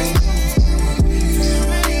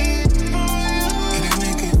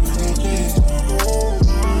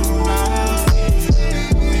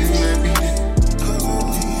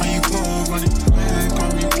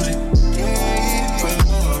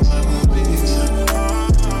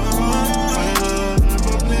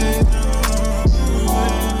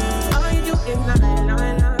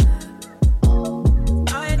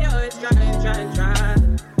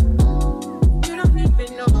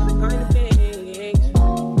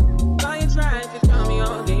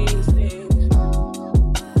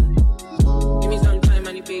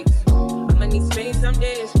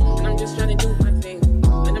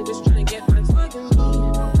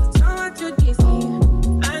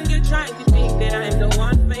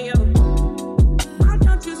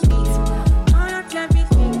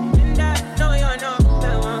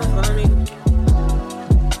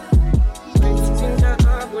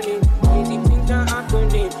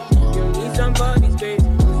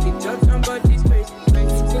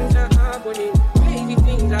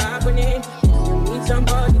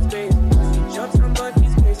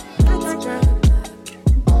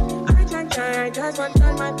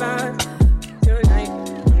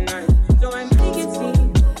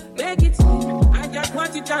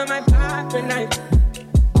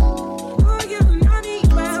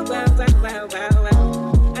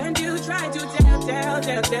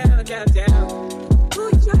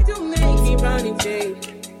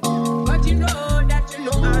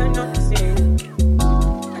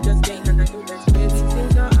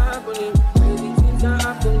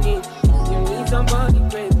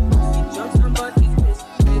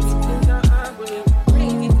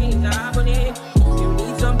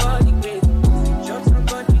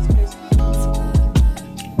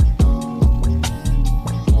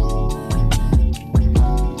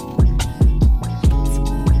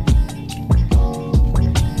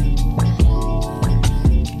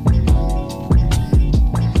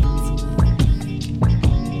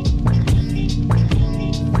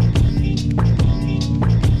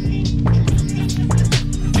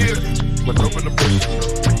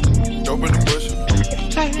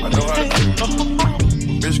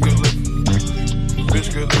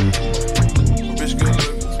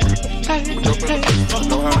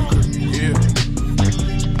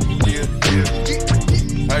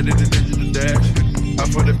 I did the ninja today. dash. I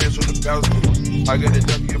put the bitch on the balcony. I got that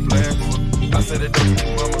ducky a blast. I said that ducky to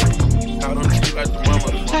mama. Out on the street like the mama.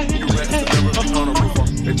 You rats will never be honorable.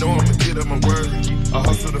 They know I'ma get up my word. I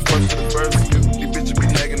hustle the first to the first. These bitches be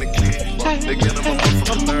nagging the kid. They get them a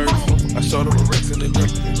motherfucking nerves. I showed them a Rex in the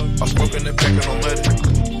dirt. I'm smoking that pack and I'm muddy.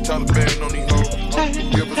 Taliban on these hoes.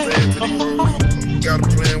 Give a hand to these hoes. Got a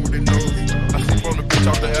plan with their nose. I sleep on the bitch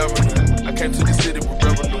off the avenue. I came to the city with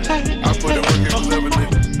revenue. I put in work, it was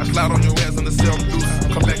evident. I slide on your ass in the 7 deuce.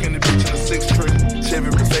 Come back in the bitch in the 6 tray. Chevy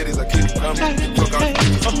Mercedes, I keep them coming. Fuck out the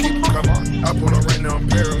bitches, I keep them coming. I pull up right now, I'm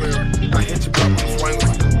parallel. I hit you up with the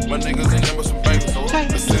swangles. My niggas ain't never some bangers.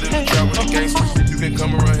 I sit in the trap with the gangsters. You can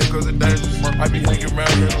come around here cause it's dangerous. I be hanging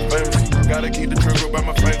around here, I'm famous. Gotta keep the trigger by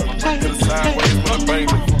my finger. Hit the sideways when I bang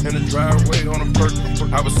it. In the driveway on a perk.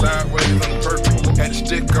 I was sideways on the perk. Had a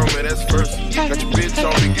stick on me, that's first. Got your bitch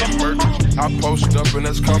on me getting murdered. I post up and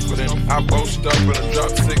that's confident. I boast up and I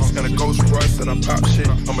drop 6 and a Ghost Royce and I pop shit.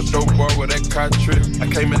 I'm a dope boy with that cot trip. I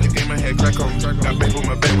came in the game, I had crack on. Got baby with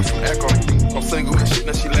my back with some act on. I'm single and shit,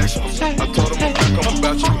 now she lashing. I told him I'm back, I'm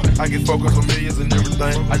about you. I get focused on millions and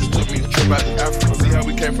everything. I just took me a trip out to Africa. See how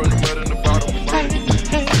we came from the mud and the bottom.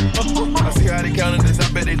 I see how they counted this,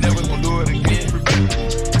 I bet they never gonna do it again.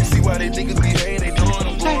 You see why they niggas be hating, they knowing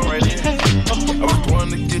I'm going right in. I was born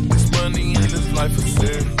to get this money and this life is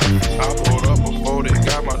sin. I pulled up before they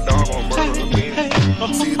got my dog on murder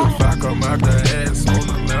again. See the fire come out the ass on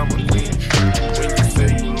the Lamborghini. When you say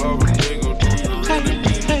you love a nigga, do you really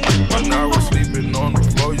mean it? When I was sleeping on the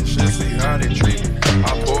floor, you should see how they treat me.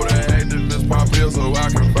 I pulled the activist pop pills so I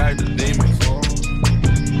can fight the demons.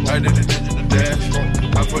 I did the digital dash.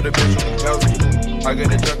 I put the bitch on the couch. I got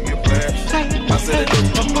that ducky a blast. I said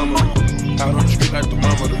it to my mama. Out on the street like the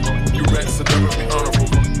mama. You rats will never be honorable.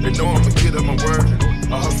 They know I'ma get up my word.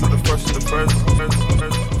 I hustle the first to the first.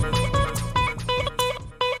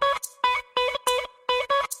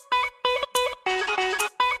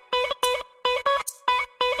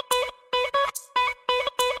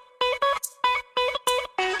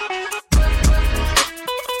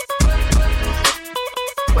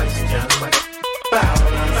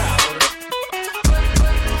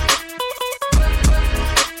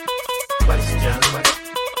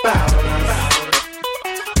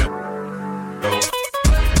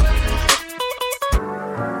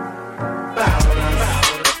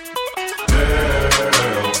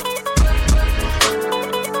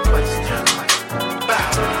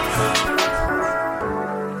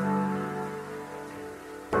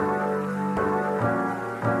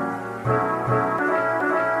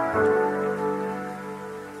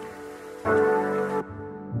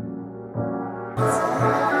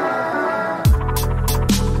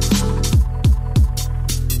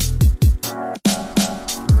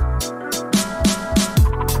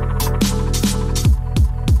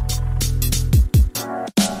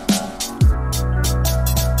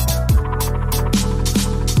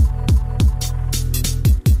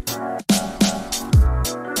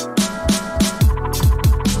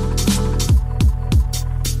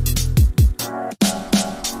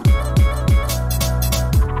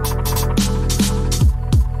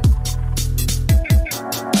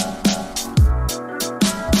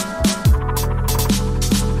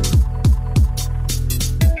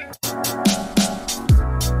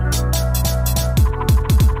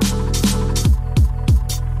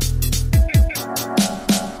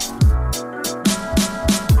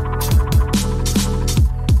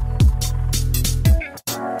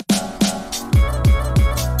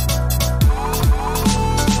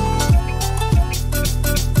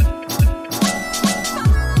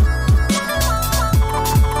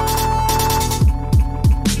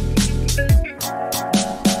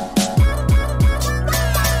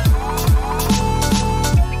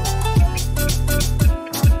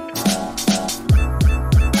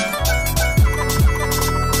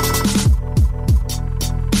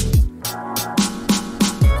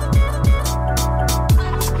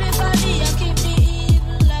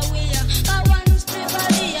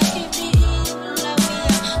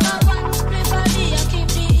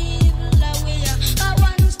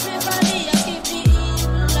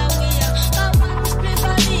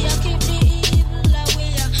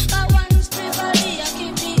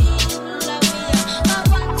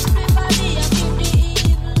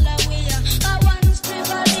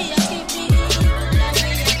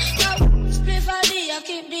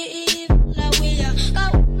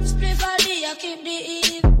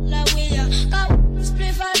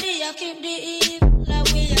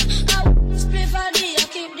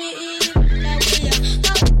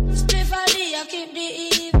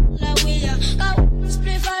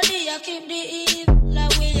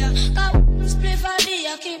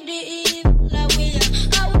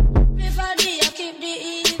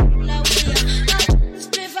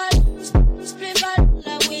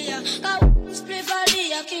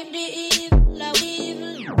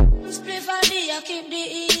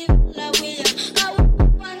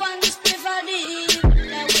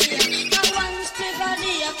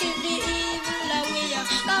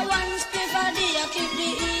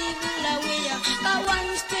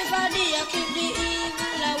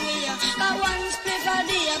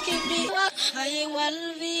 Ahí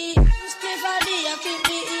Walvi, usted faría que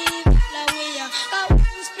me la huella.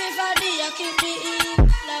 Usted faría que me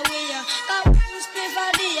la huella. Usted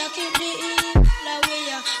faría que me la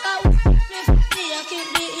huella. Usted faría que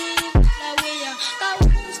me la huella.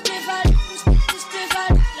 Usted faría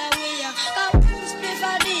la huella. Usted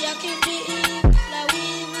faría que me la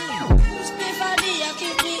huella. Usted faría que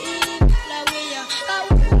me la huella.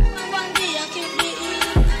 Un día que me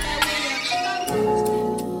la huella.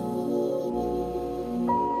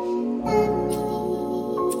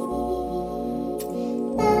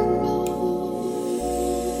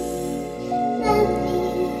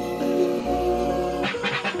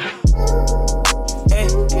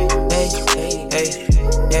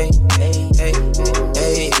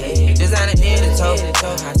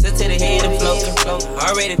 I sit to the head and float.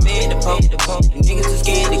 Already fed the poke. Niggas too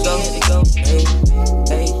scared to go.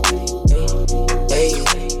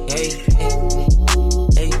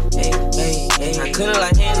 I couldn't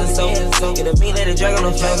like hands and so. Get a meat, let it drag on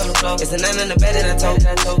the floor. It's a 9 in the bed that I told.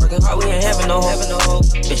 Working hard, we ain't having no hope.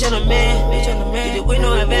 Bitch on the man. Get it with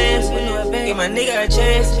no advance. Give my nigga a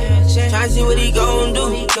chance. Tryna see what he gon' do.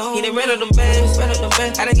 He done ran up them bands. I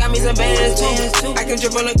done got me some bands too. I can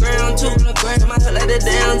drip on the ground too. My hood let it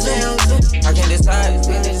down too. I can't decide.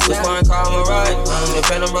 Which one call my ride? The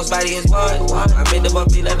phantom roast body is what? I made the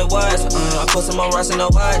bumpy like the watch. I put some on Ross and no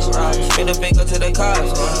watch. Spin the finger to the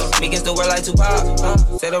cops. Me against the world like Tupac.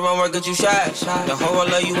 Say the wrong word, get you shot. The whole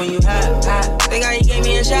world love you when you hot. Think how he gave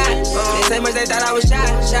me a shot. They say much they thought I was shot.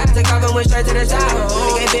 Took off and went straight to the top.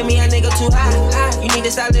 They can't fit me, a nigga too high. You need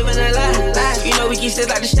to stop living a lie. You know we keep shit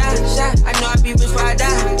like the shot. I know I be rich before I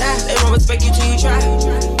die. They won't respect you till you try.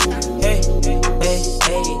 Hey.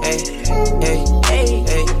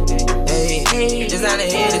 Just out the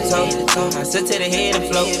head to toe. I sit to the head and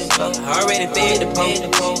float. I already fed the poke.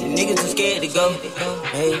 Niggas too scared to go.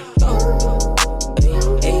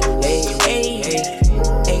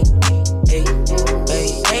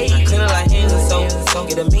 I couldn't like hands and so.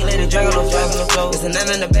 Get a meat, let it drag on the floor. It's a 9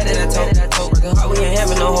 in the bed that I told. Working hard, we ain't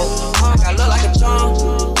having no hope. I got look like a charm.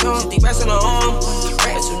 50 racks on the arm.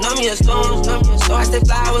 Tsunami and storm. I stay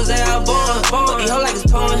fly, I was airborne. But he hold like it's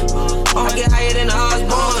pouring. I get higher than the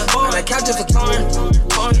Osborne. On the couch just a torn.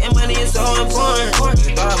 And money is so important.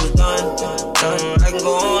 You thought I was done. I can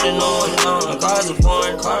go on and on. My cars are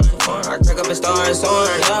foreign. I crack up and start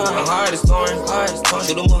soaring. My heart is torn.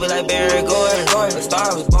 Shoot a movie like Barry Gordon. The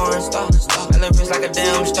star was born. I live rich like a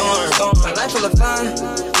damn storm. My life full of fun.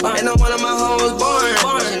 And no one of my hoes born.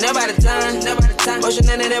 Motion never out of time. Motion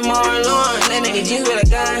none of them more alone. That nigga G's with a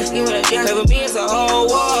gun. Play with me, it's a whole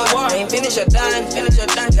war. Ain't finished or done.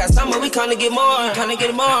 Got somewhere we come to get more.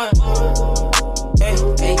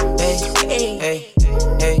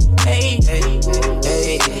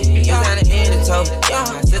 Y'all down the head to toe.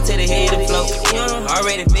 I sit to the head and float.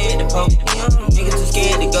 Already fed the poke. Niggas too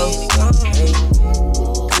scared to go.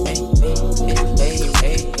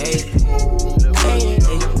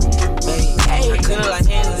 I couldn't like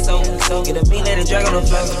hands and so. Get a meat, let it drag on the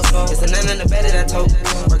floor. It's a 9 in the bed that I told.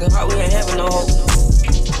 Working hard, we ain't having no hope.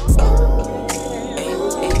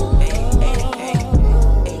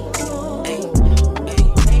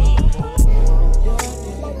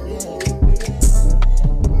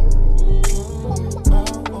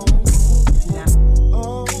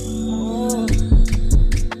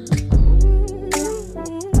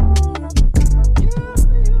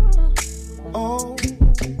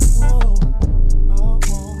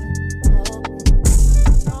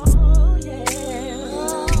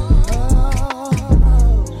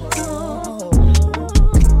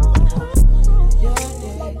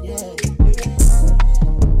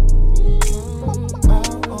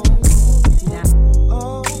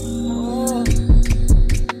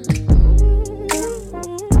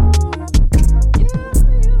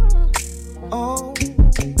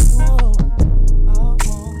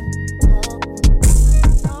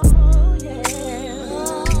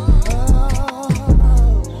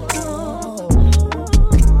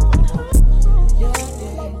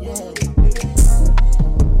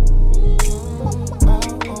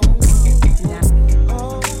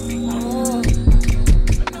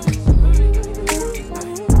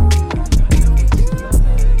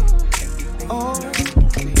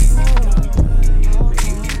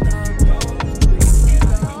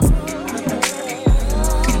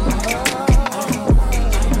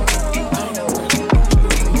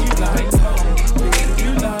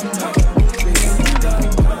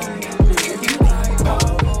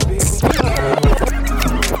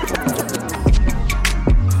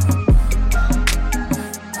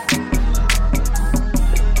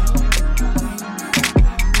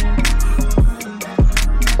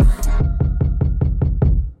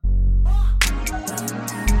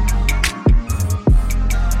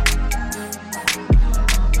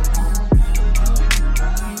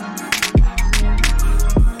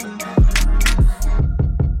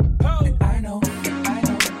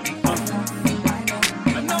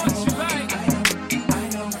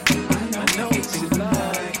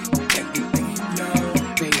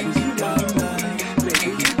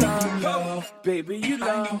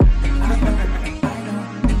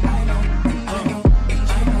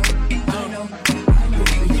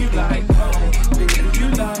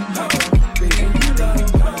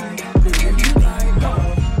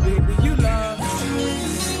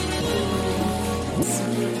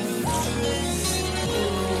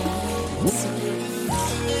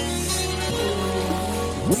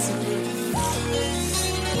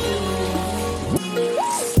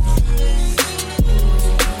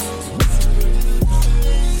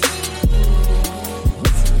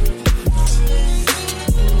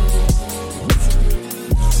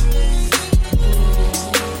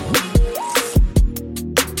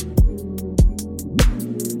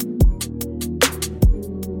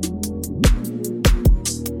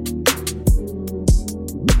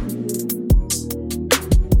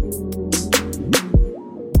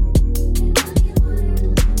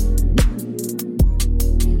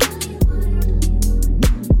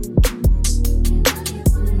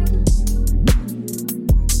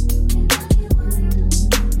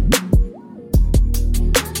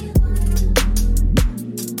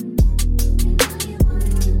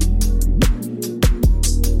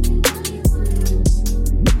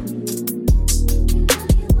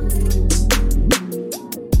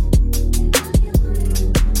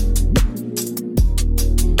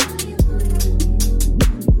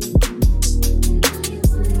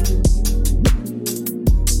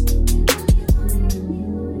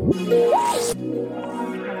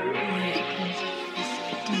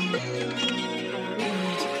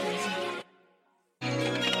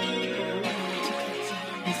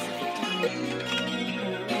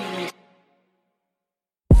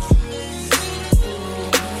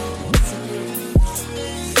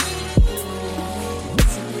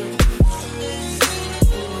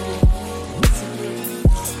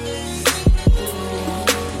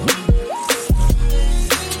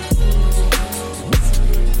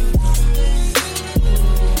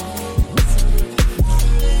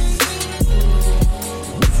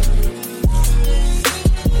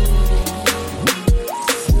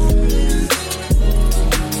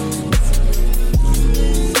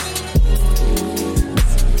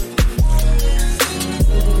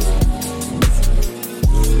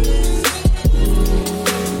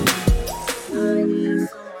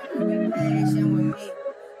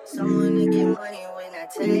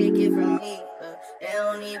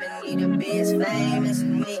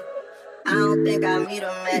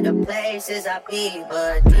 Places I be,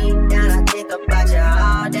 but deep down I think about you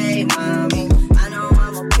all day, mommy. I know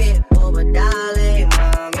I'm a pit bull, but darling,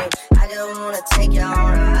 mommy, I just wanna take you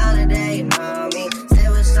on a holiday, mommy. Say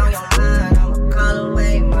what's on your mind, I'ma call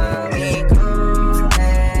away, mommy. Come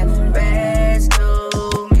and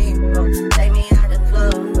rescue me, bro. Take me out the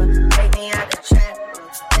club, bro. Take me out the trap, bro.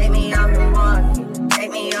 Take me off the market,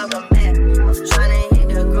 take me off the map. I'm tryna hit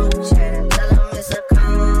the group chat and tell them it's a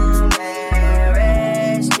come and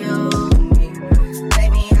rescue.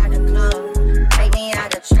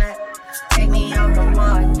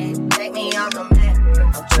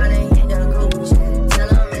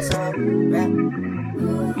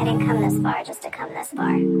 Far just to come this far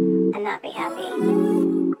and not be happy.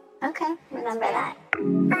 Okay, remember that. I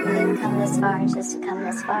didn't come this far just to come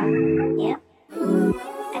this far. Yep. I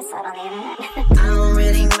saw it on the internet. I don't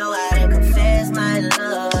really know how to confess my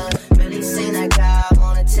love. Really seem like I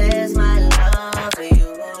wanna test my love for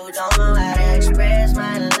you. Don't know how to express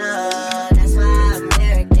my love. That's why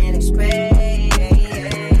American Express.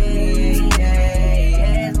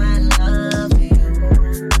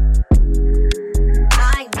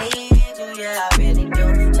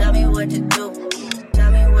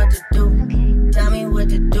 What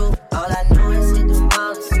to do. All I know is hit the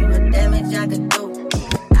mall to see what damage I could do.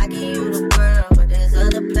 I give you the world, but there's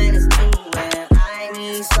other planets too. And I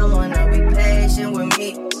need someone to be patient with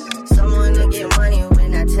me. Someone to get money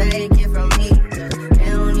when I take it from me. They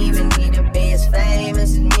don't even need to be as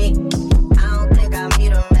famous as me. I don't think I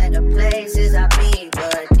meet them at the places I be.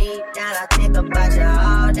 But deep down I think about you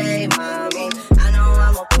all day, mommy. I know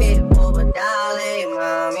I'm a pit bull, but darling,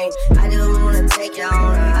 mommy, I just wanna take you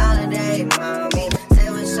on a holiday, mommy.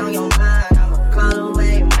 On your mind, I'ma call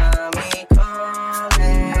away, mommy. Come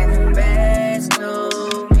and rescue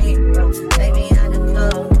me, bro. Take me out the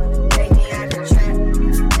club, take me out the trap,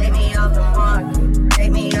 take me off the market,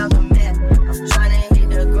 take me off the map. I'm tryna hit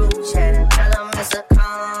the group chat and tell them it's a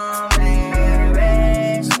come and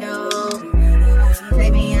rescue me.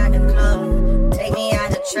 Take me out the club, take me out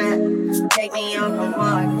the trap, take me off the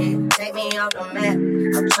market, take me off the map.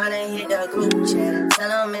 I'm tryna hit the group chat and tell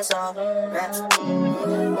them it's all rap.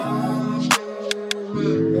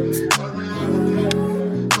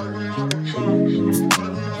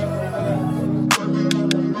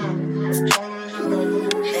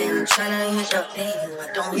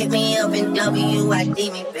 Don't hit me up in WID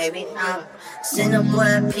me, baby. Send a boy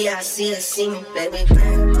a PIC to see me, baby.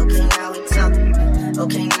 Okay, now we talking.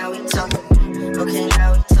 Okay, now we talking. Okay,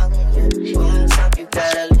 now we talking. Yeah. When we talk, you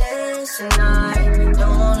gotta listen. I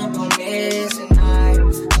don't wanna commit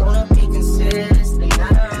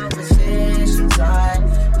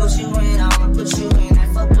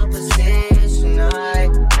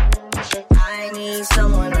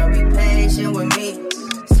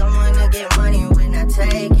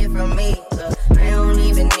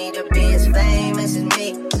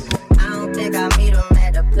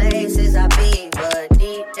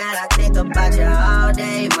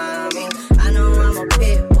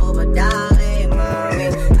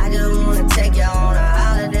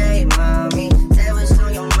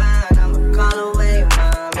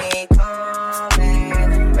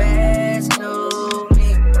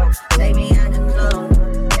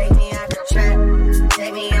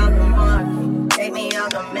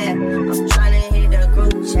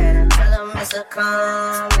promise to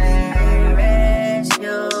come and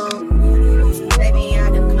rescue. Take me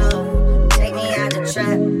out the club, take me out the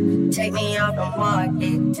trap, take me off the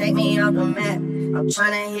market, take me off the map. I'm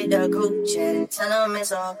tryna hit the group chat and tell them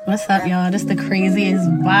it's all. What's up, y'all? This the craziest,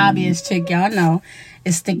 bobbiest chick y'all know.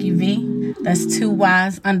 It's Sticky V. That's 2Ys_VEE.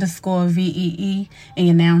 And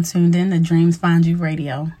you're now tuned in to Dreams Find You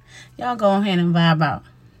Radio. Y'all go ahead and vibe out.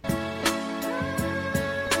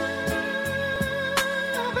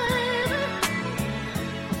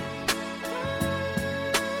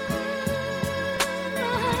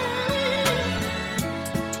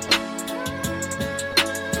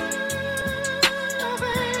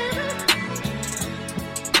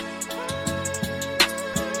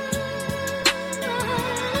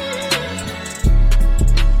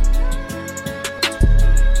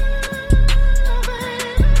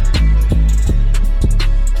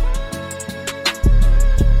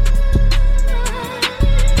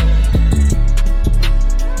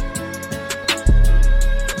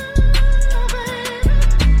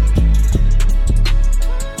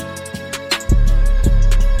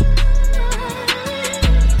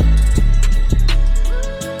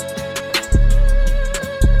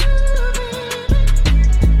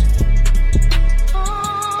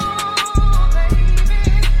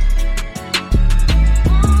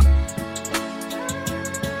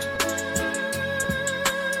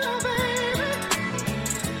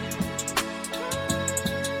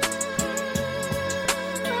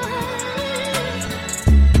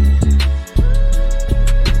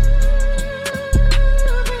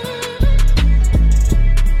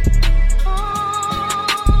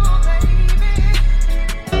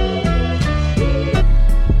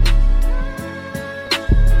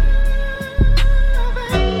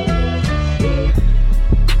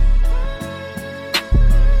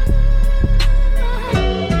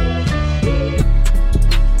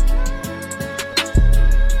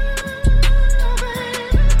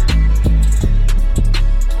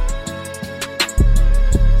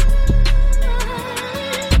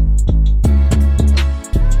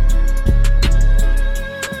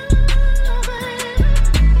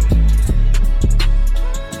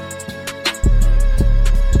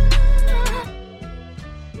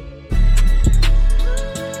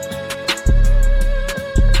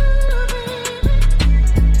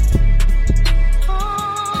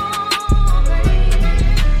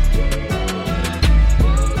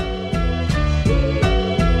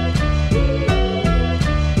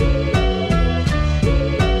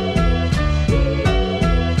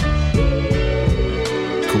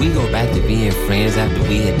 friends after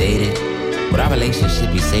we had dated? Would our relationship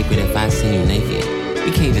be sacred if I seen you naked?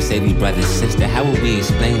 We can't just say we brother, sister. How would we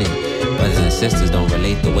explain it? Brothers and sisters don't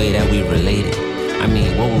relate the way that we related. I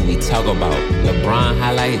mean, what would we talk about? LeBron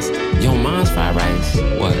highlights? Yo, mom's fried rice?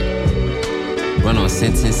 What? Run on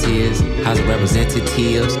sentences? House of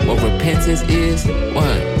Representatives? What repentance is?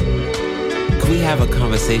 What? Could we have a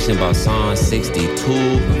conversation about Psalm 62?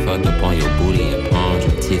 I'm fucked up on your booty and palms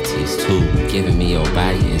with titties too. Giving me your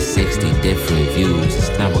body in 60 different views. It's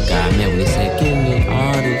not what God meant when he said, give me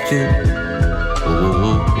all that you. Ooh,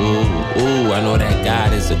 ooh, ooh, ooh. I know that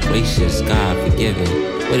God is a gracious God, forgiving.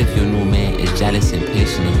 What if your new man is jealous and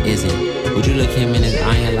patient and isn't? Would you look him in his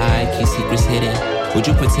iron eye, keep secrets hidden? Would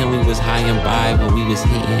you pretend we was high and by when we was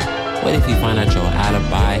hitting? What if you find out your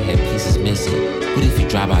alibi had pieces missing? What if you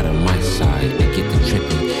drop out of my side and get the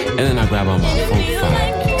tripping? And then I grab on my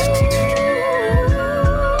 4-5.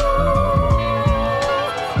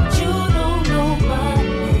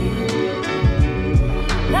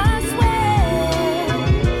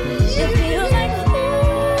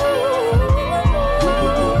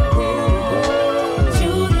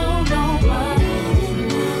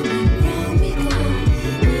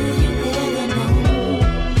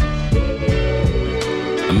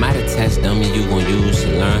 Dummy you gon' use to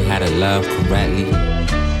learn how to love correctly?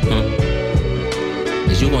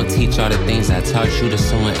 Is you gon' teach all the things I taught you to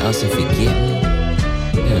someone else and forget me?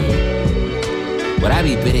 Would I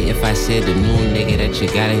be bitter if I said the new nigga that you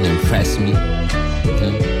got ain't impressed me?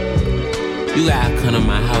 You gotta come to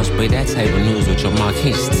my house, break that type of news with your mom,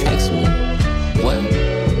 can't just text me. What?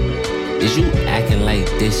 Is you acting like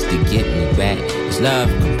this to get me back? Is love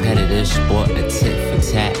competitive sport a tit for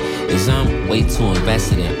tat? Is I'm way too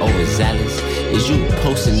invested and overzealous? Is you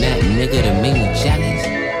posting that nigga to make me jealous?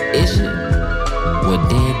 Is you? Well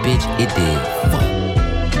damn bitch, it did.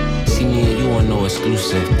 Fuck. See me and you on no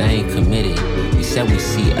exclusive, they ain't committed. We said we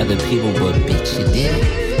see other people, but bitch, you did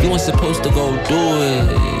it. You weren't supposed to go do it.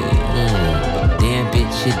 But damn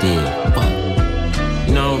bitch, you did. Fuck.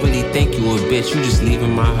 You know I don't really think you a bitch, you just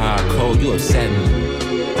leaving my heart cold. You upset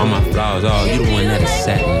me. All my flaws, you the one that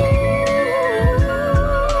upset me.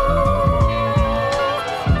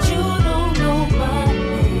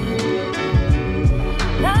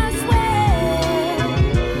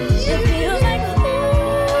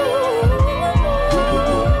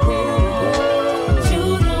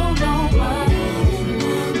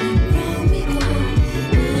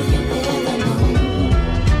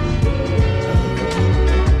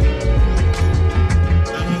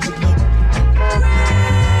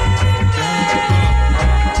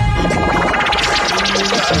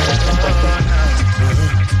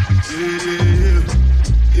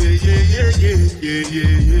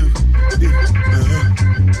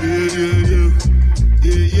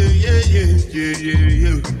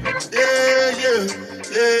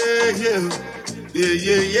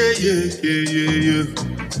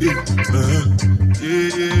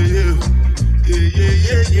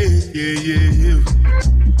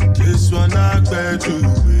 This one I bet you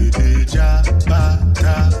with the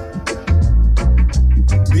jabata.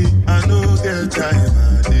 Me, I no get time,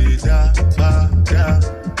 I did jabata.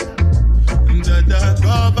 Dada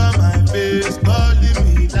cover my face, calling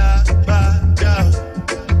me la bada.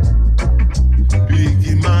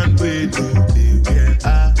 Biggie man, wait till they wear a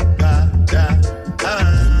bada.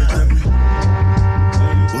 Tell me,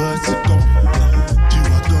 what's it gonna? You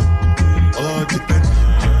are gone, all depends.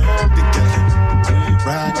 The girl,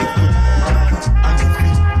 ride it good, I know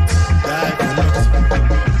me, die for nothing.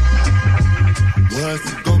 What's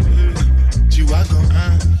it gonna? You are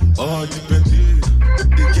gone, all depends.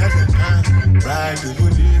 The girl, ride it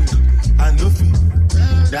good, I know me,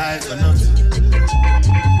 die for nothing.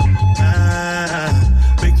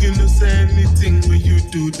 Make you no say anything when you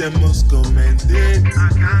do, them must commend it. I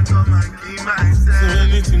can't come and keep myself. So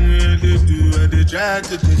anything when they do, they try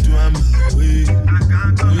to do, I'm away. I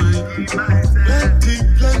can't come and keep myself.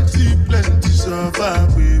 Plenty suffer,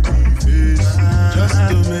 baby face. Just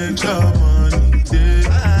to make sure money day.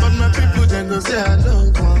 But my people then go say, I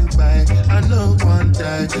know one buy, I know one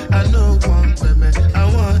die, I know one payment. I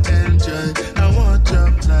want enjoy, I want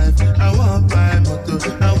job life, I want buy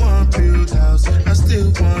motor, I want build house, I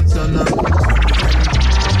still want to know.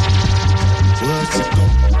 What's it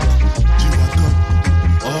come? You are come,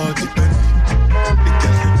 all depend. The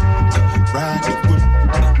girl, ride it good,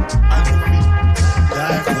 I know me,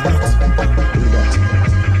 die for nothing.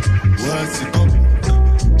 What's it come?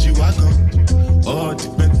 You are come, all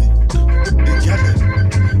depend. The girl,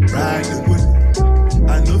 ride it good,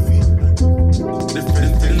 I know me,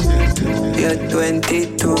 different things. You're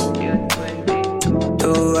 22,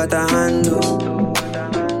 two at a handle.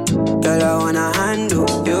 Girl, I wanna handle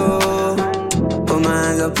you. Put my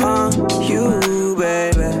hands upon you,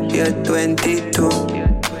 baby. You're 22,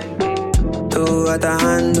 two at a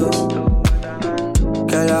handle.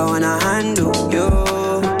 Girl, I wanna handle you.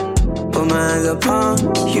 Put my hands upon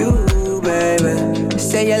you, baby.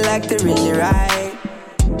 Say you like to really ride.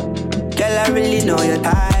 Girl, I really know your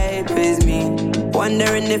type is me.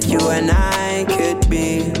 Wondering if you and I could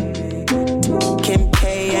be Kim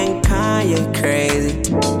K and Kanye crazy.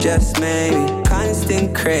 Just maybe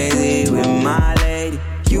constant crazy with my lady.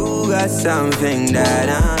 You got something that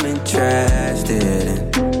I'm interested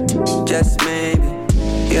in. Just maybe.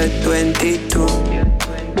 You're 22,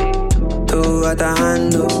 two at a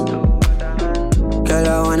handle. Girl,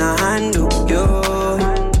 I wanna handle you.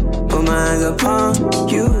 Put my hands upon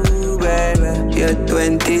you, baby. You're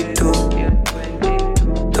 22,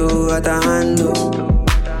 two at a handle.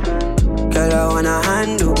 Girl, I wanna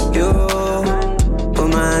handle you. Put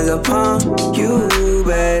my hands upon you,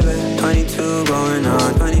 baby. 22 going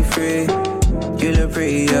on 23. You look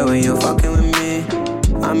prettier when you're fucking with me.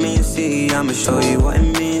 I mean, see, I'ma show you what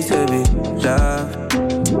it means to be loved.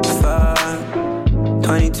 Fuck.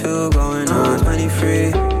 22 going on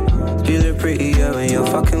 23. You look prettier when you're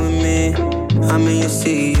fucking with me. I mean, you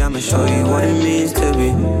see, I'ma show you what it means to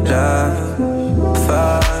be loved.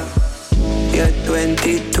 Fuck. You're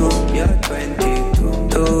 22,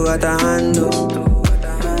 two at a handle.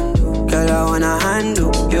 Girl, I wanna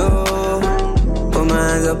handle you. Put my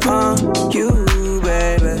hands upon you,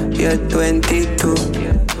 baby. You're 22,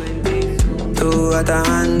 two at a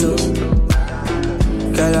handle.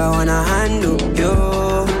 Girl, I wanna handle you.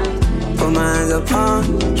 Put my hands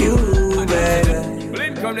upon you, baby.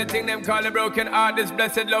 Blink come the thing them call a broken heart. This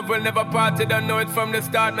blessed love will never part. You don't know it from the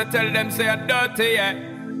start. Me tell them say I'm dirty, yeah.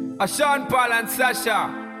 Sean Paul and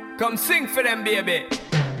Sasha, come sing for them, baby.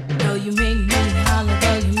 Though you make me holler,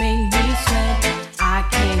 though you make me sweat, I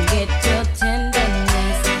can't get your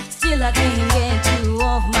tenderness. Still I can't get you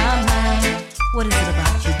off my mind. What is it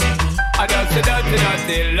about you, baby? I don't say dirty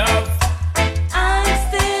love. I'm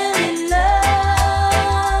still in love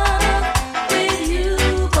with you,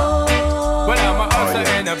 boy. Well, I'm a hustler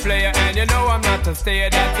and a player, and you know I'm not a stayer.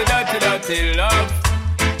 That's a dirty love.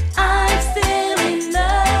 I'm still in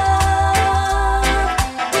love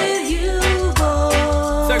with you, boy.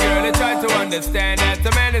 So girl, they try to understand that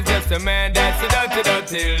a man is just a man. That's a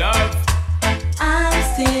dirty love. I'm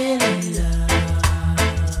still in love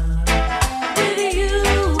with you,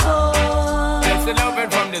 boy. That's the loving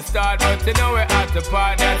from the start, but you know we're at the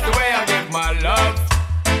part. That's the way I give my love.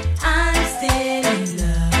 I'm still in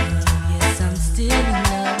love. Yes, I'm still in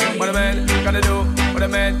love. What a man gonna do? What a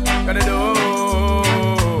man gonna do?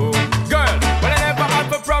 Girl, well I never had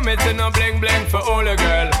for promises. see no bling bling for all a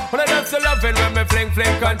girl. When I just loving when me fling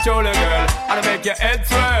control a girl. And I make your head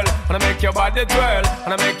swirl, and I make your body twirl,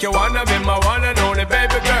 and I make you wanna be my one and only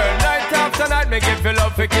baby girl. Night after night, make you feel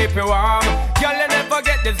love to keep you warm. Girl, you never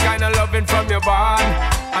get this kind of loving from your bond.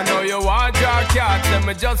 I know you want your cat, and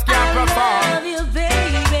me just can't perform. I love you,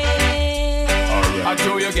 baby. I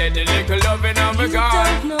know you get the little loving on me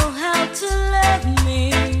gone. You don't know how to love me.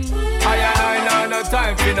 I know no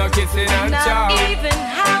time for no kissing and chow. Not even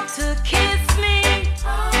how to kiss me.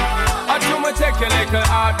 I do me take your little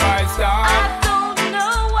advice down. I don't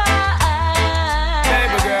know why.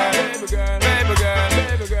 Baby girl, baby girl, baby girl,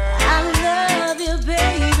 baby girl. I love you,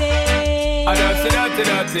 baby. I don't see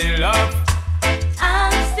dirty love.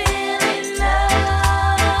 I'm still in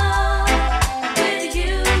love with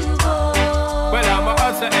you, boy. Well, I'm a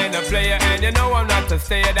hustler and a player, and you know I'm not to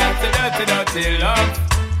stay. That's the dirty love.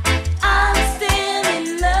 I'm still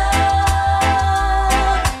in love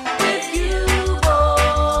with you,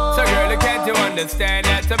 boy. So girl, can't you understand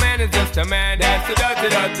that a man is just a man? That's the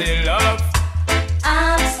dirty love.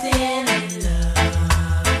 I'm still in love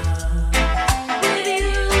with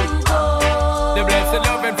you, boy. The blessed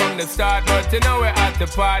loving from the start, but you know we're at the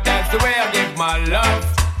part. That's the way I give my love.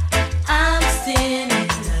 I'm still in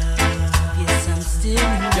love. Yes, I'm still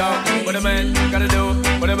in love. Yo, what a man gotta do?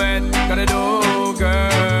 What a man gotta do,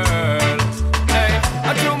 girl? Hey,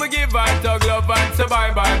 I do me give her tug love and say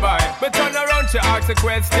bye. But turn around, she ask a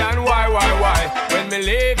question, why? When me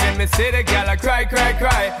leave in me see the girl, I cry.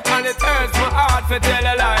 And it hurts my heart to tell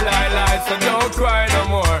a lie. So don't cry no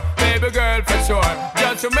more, baby girl, for sure.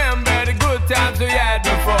 Just remember the good times we had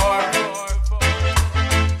before.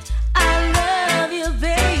 I love you,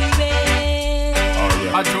 baby.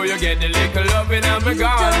 I know you get the little loving and me You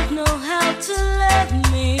gone. don't know how to love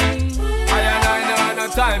me. I know no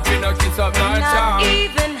time for no kiss up, no Not charm.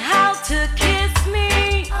 even how to kiss me.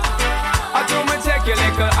 I do me take your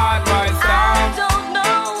little advice I down. don't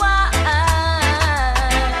know why.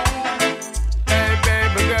 Hey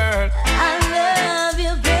baby girl, I love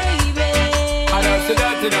you, baby. I know so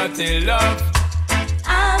dirty love.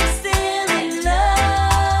 I'm still in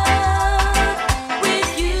love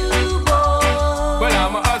with you, boy. Well,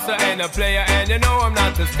 I'm a hustler and a player, and you know I'm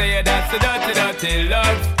not to stay. That's the dirty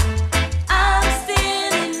love. I'm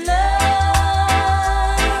still in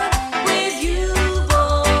love with you,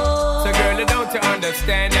 boy. So girl, don't you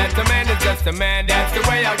understand that a man is just a man? That's the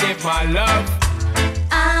way I give my love.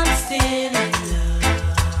 I'm still in love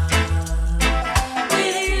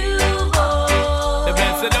with you, boy. The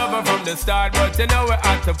blessed lover from the start, but you know we're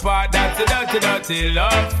at the part. That's the dirty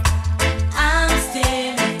love. I'm still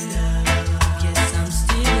in love. Yes, I'm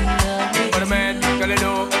still in love with What a man gotta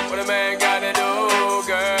do, what a man gotta do,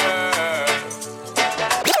 girl.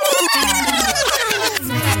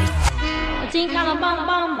 Think I'm a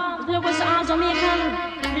bum. Look what's on Jamaican.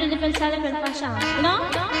 Really different style, different fashion. You know?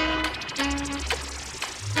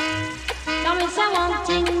 Now we say one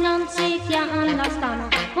thing Nancy can't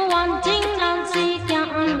understand. One thing Nancy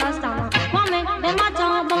can't understand. What make them a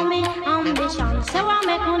talk about me ambition? Say what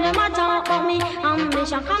make them a talk about me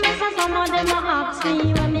ambition? Come and say some of them a ask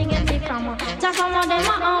me where me get it from. Just some of them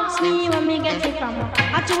a ask me where me get it from.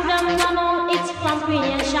 I told them no, no, it's from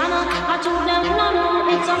creation. I told them no,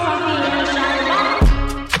 it's from creation.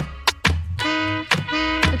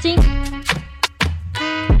 I think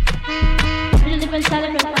really different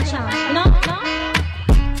style, different fashion. You know?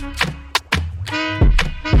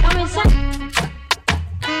 Come and say.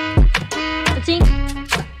 I think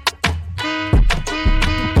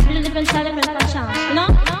really different style, different fashion. You know?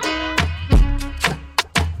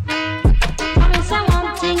 Come and say one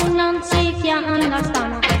thing Nancy can't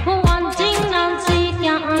understand. One thing Nancy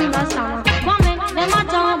can't understand. What make them a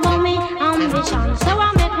talk about me ambition? So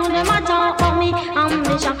what make them a talk about me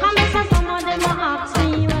ambition? Come and say some of them a ask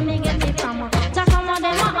me where me get it from. Just some of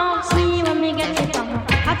them a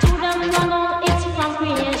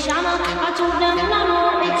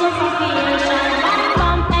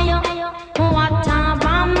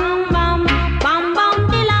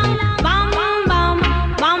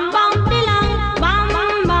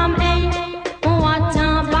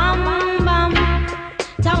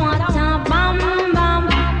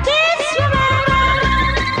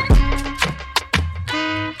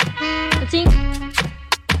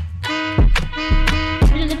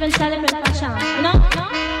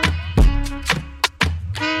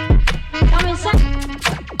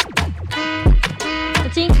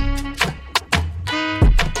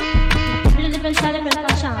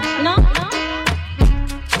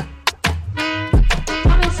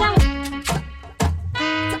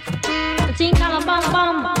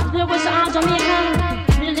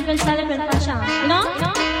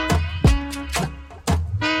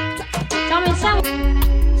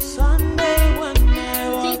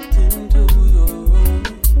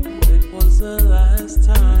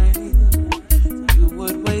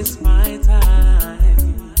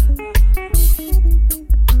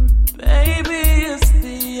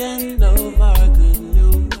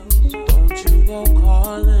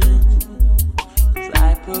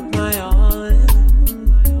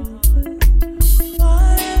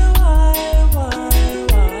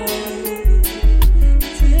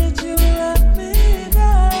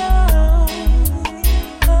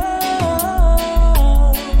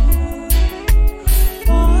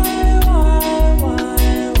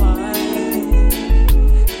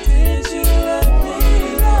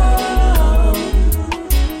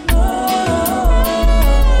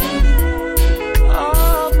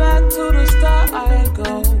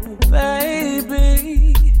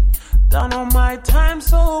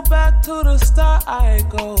to the start I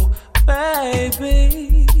go,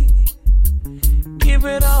 baby. Give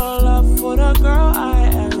it all up for the girl I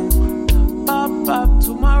am. Up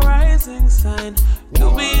to my rising sign.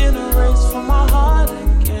 You'll be in a race for my heart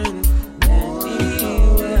again.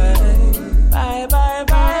 Anyway, bye, bye,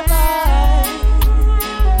 bye, bye.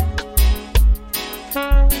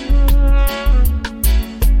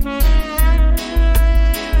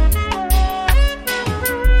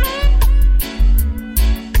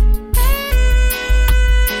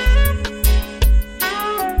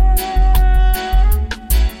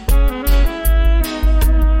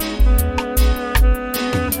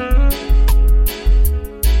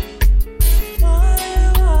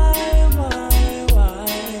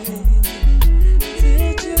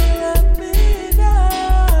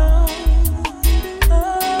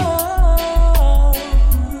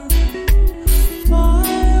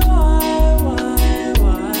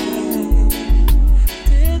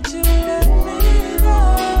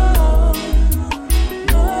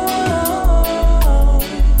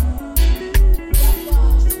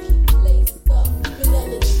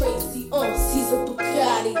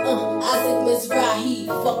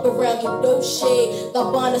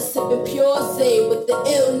 Sipping pure Zay with the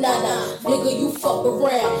ill nana. Nigga, you fuck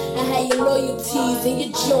around and have your loyalties in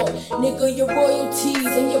your joint. Nigga, your royalties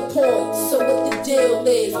and your points. So what the deal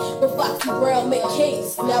is? But Foxy Brown met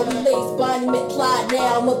Case. Now we lace Bonnie met Clyde.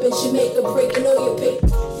 Now I'm up in Jamaica breaking all your paper.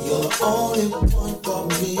 You're the only one for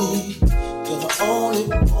me. You're the only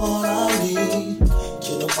one I need.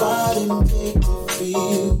 Can nobody make me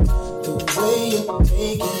feel the way you're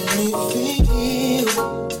making me feel?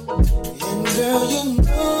 And girl, you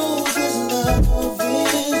know this love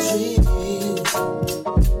is real.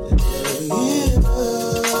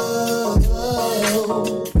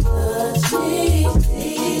 Touch me,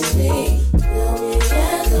 tease me, fill me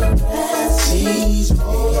at the past. Tease me,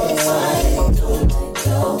 don't let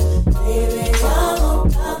go. Baby, I'm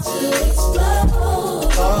about to explode.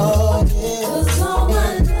 Oh, yeah. 'Cause all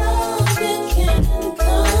my love you can't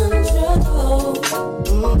control.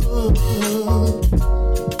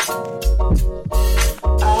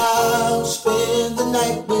 I'll spend the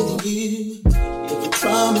night with you. If you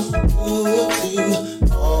promise you will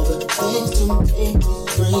do all the things to make me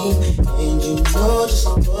scream. And you know just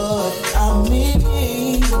what I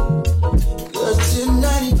mean. 'Cause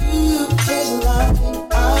tonight you taste like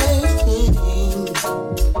ice cream.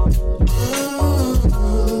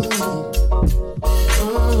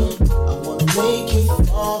 I wanna make you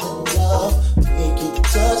fall in love. Make you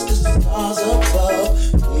touch the stars above.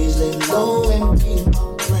 Please lay low and be my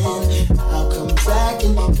friend. I'll come back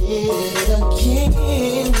and hit it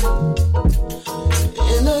again.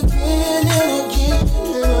 And again and again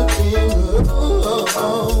and again. Oh,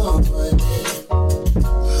 oh,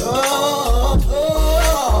 oh,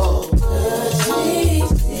 oh. Touch me,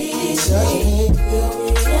 tease me, fill me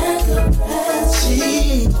at the past.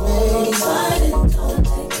 Tease me, don't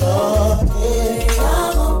let go. Baby,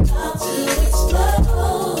 I'm about to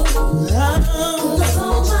explode. 'Cause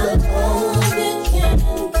all my love you can't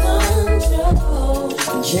control.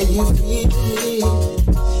 can you feel me?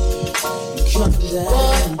 Come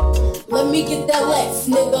down. Let me get that Lex,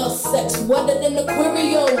 nigga. Sex wetter than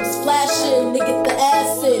aquariums. Flashing, nigga, the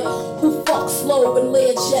acid. Who fuck slow and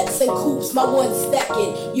layer jets and coops, my one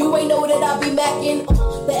stacking. You ain't know that I be macking.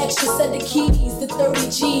 The extra set of keys, the 30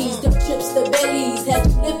 G's, the trips, the bellies. Had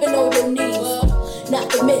you living on your knees. Not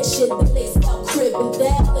to mention the laced out crib in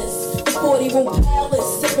Dallas. The 40-room palace,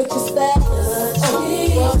 sipping Crystallis.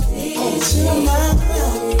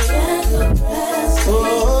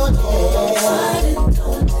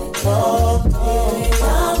 Oh, baby,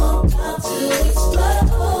 I'm about to explode.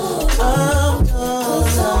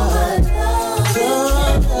 'Cause all my love you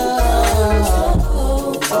can't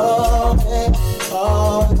control.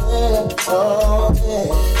 oh,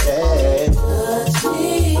 yeah. Touch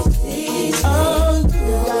me, tease me, Oh,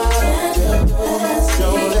 you got it.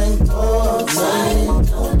 Don't let go. don't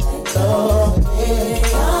let go.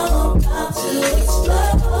 Baby, I'm about to explode.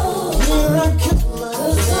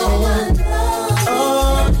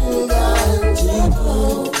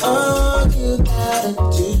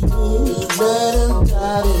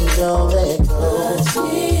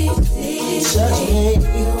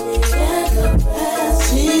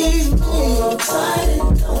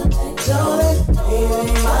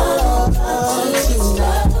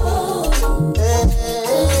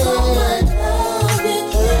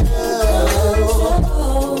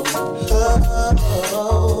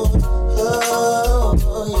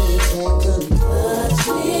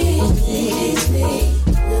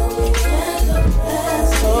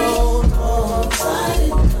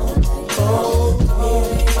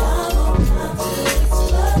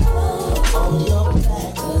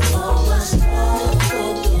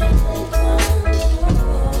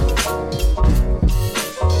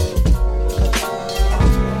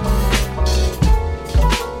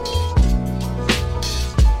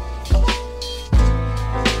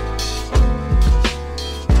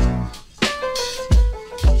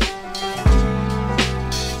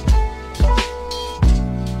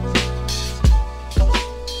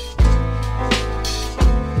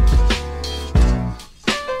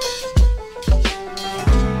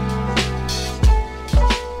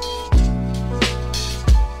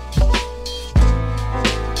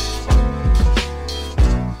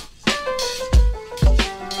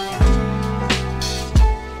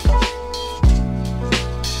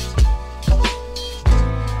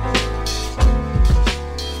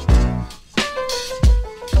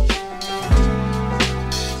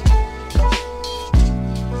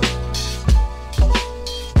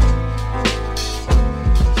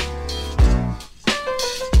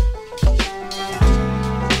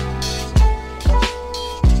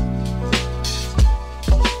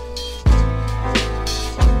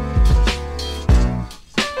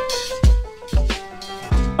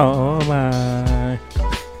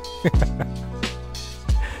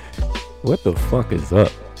 What the fuck is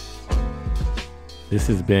up? This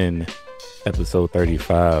has been episode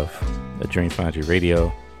 35 of DFY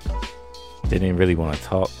Radio. Didn't really want to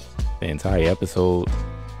talk the entire episode.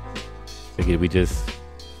 Figured we just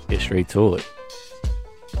get straight to it.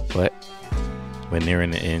 But we're nearing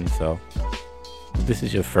the end, so if this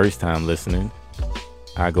is your first time listening,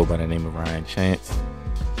 I go by the name of Ryan Chance,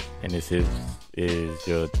 and this is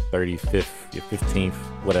your 35th, your 15th,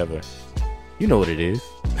 whatever. You know what it is.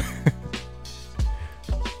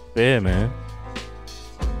 Yeah, man.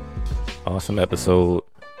 Awesome episode.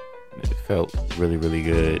 It felt really, really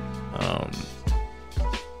good.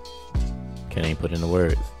 Can't even put into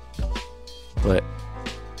words. But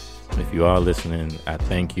if you are listening, I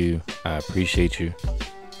thank you. I appreciate you.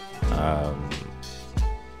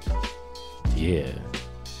 Yeah,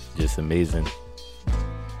 just amazing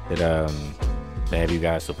that to have you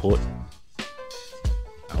guys support. I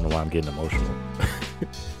don't know why I'm getting emotional.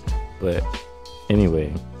 But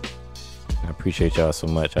anyway, I appreciate y'all so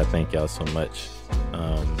much. I thank y'all so much.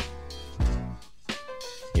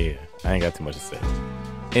 Yeah, I ain't got too much to say.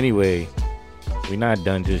 Anyway, we're not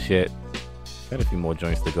done just yet. Got a few more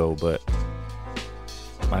joints to go, but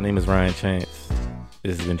my name is Ryan Chance.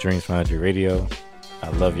 This has been DFY Radio. I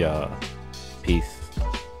love y'all. Peace.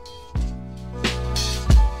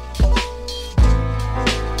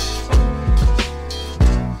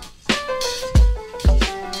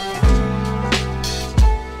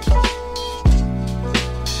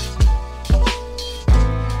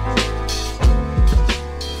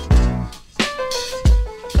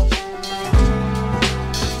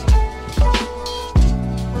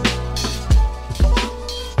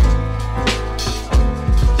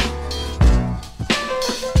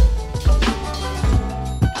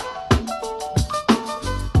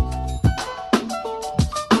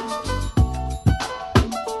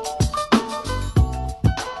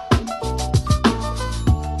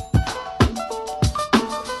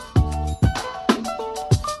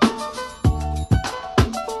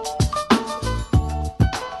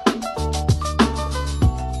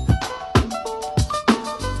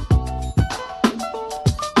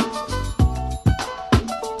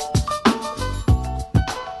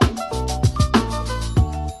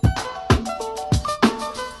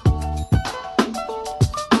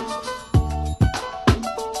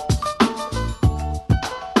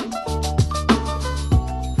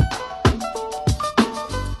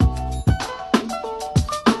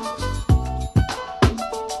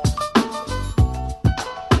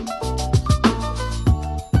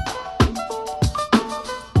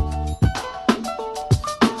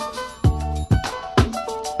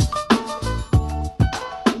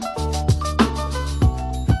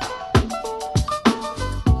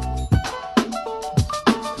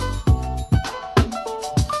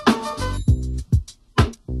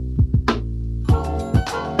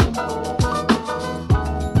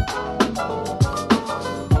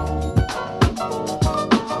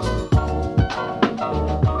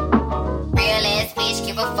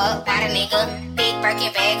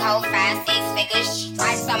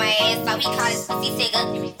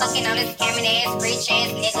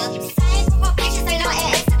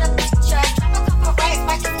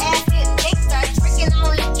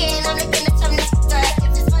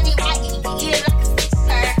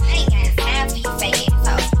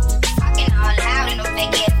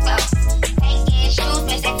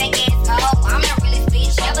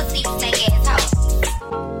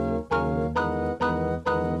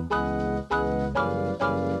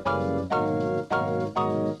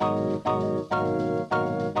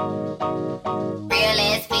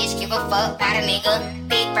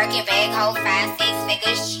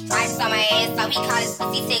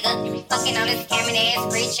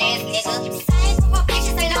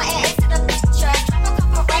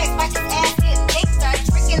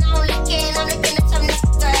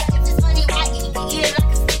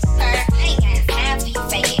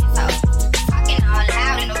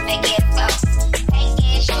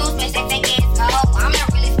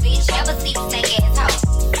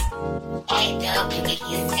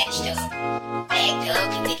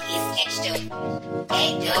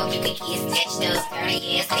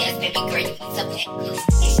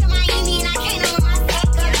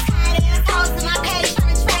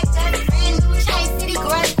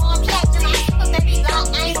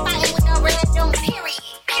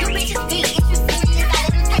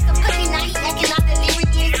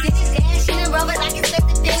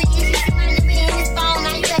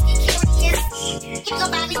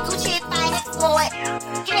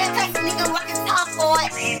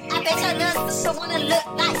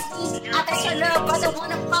 I bet your little brother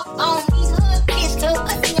wanna fuck on me. Hood bitch, too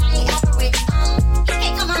pussy, I ain't average.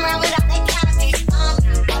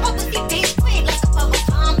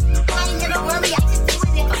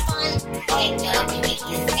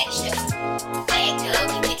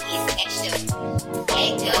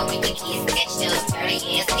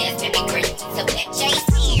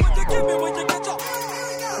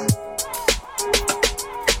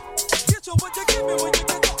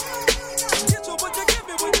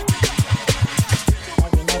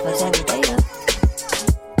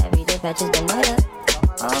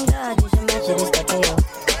 God, you should match it, it's the deal.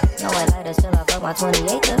 No white lighters till I fuck my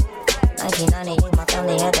 28er. 1998, my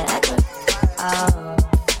family had the actor. Oh,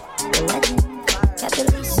 the legend. Kept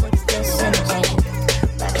at least 6 discs in the chain.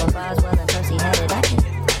 Back on Boswell and Percy had it action.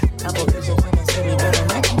 Couple bitches in the city didn't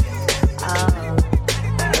mention. Oh,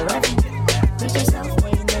 the reverend. Reach yourself,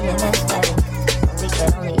 waiting in the next level. Police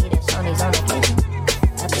that only eat at Shoney's on occasion.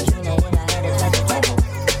 After Trina hit, I had a tragic cable.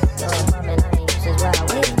 Your apartment, honey, this is where I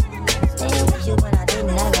waited. Staying with you when I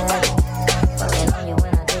didn't have a habit. Fucking on you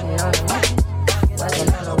when I didn't own a money.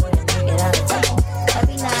 Working on the way to make it out of touch.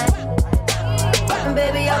 Every night. And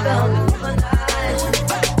baby, I've been on the womanized.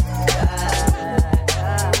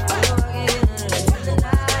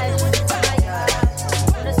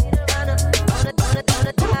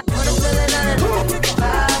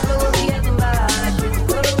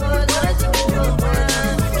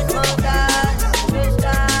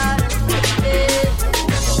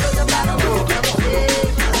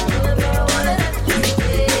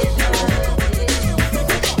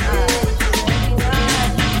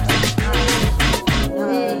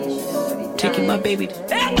 Taking my baby to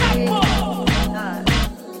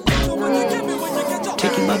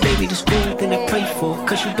taking my baby to school, then I pray for.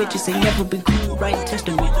 Cause you bitches ain't never been cool, right?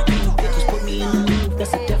 Testament. You bitches put me in the mood,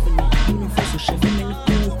 that's a definite. Universal shift, I'm in the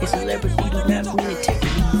food. A celebrity do not mean to take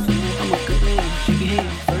it. I'm a good man, shake your hand,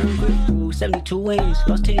 firm grip rule. 72 wins,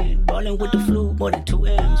 lost 10. Ballin' with the flu, more than 2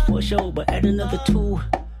 M's for sure, but add another 2.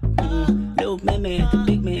 Little man, the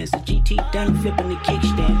big man's the GT down flipping the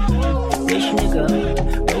kickstand. Rich nigga,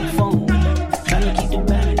 broke phone. Tryna keep the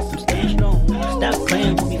balance, I'm staying strong. Stop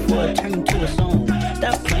playing with me before I turn you to a song.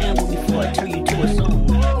 Stop playing with me before I turn you to a song.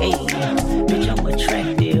 Hey, bitch, I'm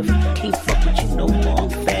attractive. Can't fuck with you no more, I'm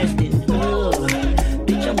fasting.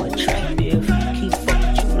 Bitch, I'm attractive. Can't fuck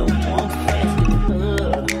with you no more, I'm fasting.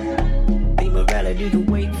 Be morality, the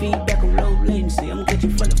weight, feedback on low latency. I'm get you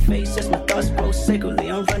from the face, that's my thoughts procyclically.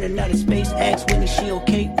 I'm running out of space, ask when is she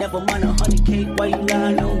okay? Never mind 100K. Why you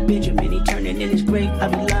lying on Benjamin? He turning in his grave. I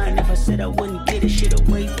be lying if I said I wouldn't get this shit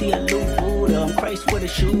away. The aloof Buddha, I'm Christ with a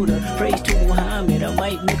shooter. Praise to Muhammad, I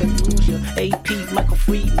might make a lose ya. AP, Michael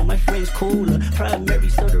Friedman, my friend's cooler. Primary,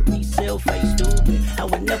 so the resale face stupid. I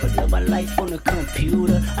would never live my life on a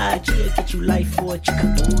computer. IG get you life for a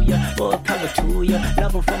chickabooya. Or a power to ya.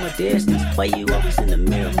 Love him from a distance. Why you always in the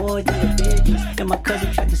mirror more than the bitches? And my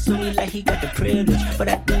cousin tried to sue me like he got the privilege. But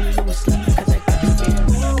I didn't lose sleep cause I got the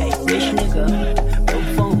spirit. Hey, rich nigga, broke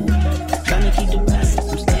phone. Tryna keep the balance,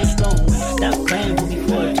 I'm staying strong. Stop playing with me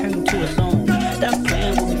before I turn you to a song. Stop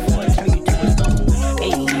playing with me before I turn you to a song.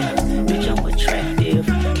 Hey, bitch, I'm attractive.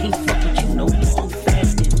 Can't fuck with you no more, I'm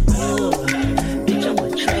fasting. Bitch, I'm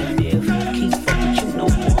attractive. Can't fuck with you no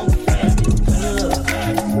more, I'm fasting.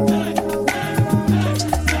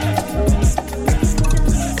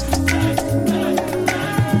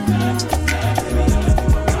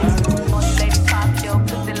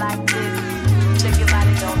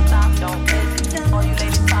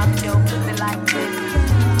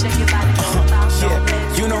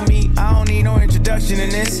 In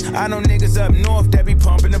this, I know niggas up north that be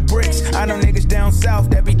pumping the bricks. I know niggas down south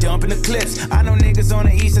that be dumping the clips. I know niggas on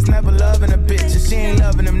the east that's never loving a bitch. If she ain't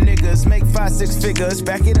loving them niggas, make 5-6 figures.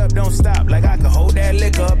 Back it up, don't stop, like I could hold that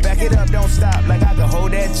liquor. Back it up, don't stop, like I could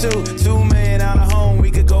hold that too. 2 million out of home, we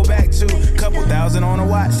could go back to. Couple thousand on a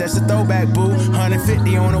watch, that's a throwback boo.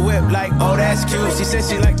 150 on a whip, like, oh that's cute. She said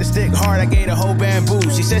she liked the stick hard, I gave the whole bamboo.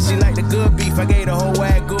 She said she liked the good beef, I gave the whole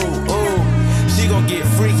wagyu. Ooh. She gon' get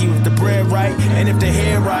freaky with the bread right. And if the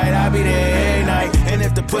hair right, I'll be there every night. And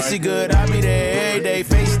if the pussy good, I'll be there every day.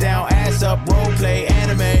 Face down, ass up, role play,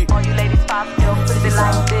 anime. All you ladies pop your pussy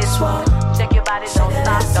like this. Check your body, don't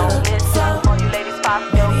stop, don't miss. All you ladies pop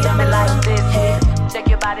your pussy like this. Check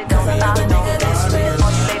your body, don't stop, don't miss. All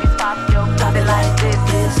you ladies pop your pussy like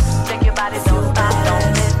this. Check your body, don't stop, don't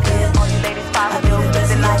miss. All you ladies pop your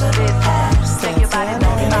pussy like this. Check your body,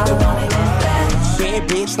 don't stop, don't miss. Bad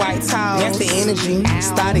bitch, white tall, that's the energy.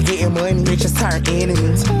 Started getting money, bitches turn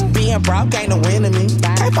enemies. Being broke ain't no enemy.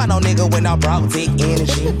 Can't find no nigga with no broke dick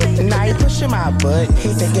energy. Now you pushing my butt,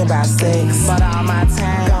 he thinking about sex. But all my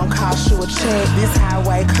time gon' cost you a check. This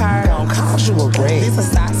highway car gon' cost you a wreck. This a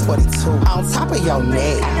size 42 on top of your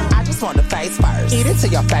neck. I just want the face first, eat it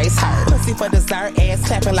till your face hurt. Pussy for dessert, ass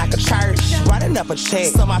clapping like a church. Running up a check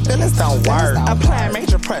so my feelings don't work. Applying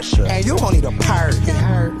major pressure and you won't need a perk.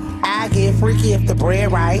 I get freaky if the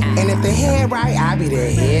bread right, and if the head right, I be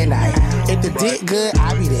there every night. If the dick good,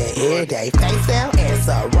 I be there every day. Face down, ass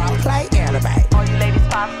up, rock play, anime. All you ladies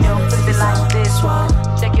pop your pussy like this.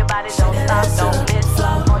 Check your body, don't stop, don't miss.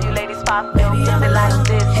 All you ladies pop your pussy like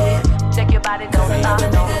this. Check your body, don't stop,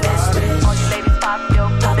 don't miss. All you ladies pop your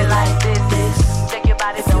pussy like this. Check your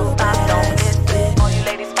body, don't stop.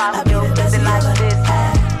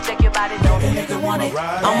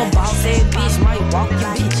 I'm a boss ass bitch, might walk your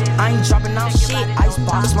bitch. I ain't dropping out shit, ice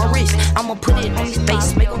box my wrist. I'ma put it on his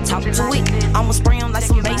face, make him talk to it. I'ma spray him like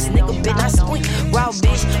some bass, nigga, bitch, I squint. Wild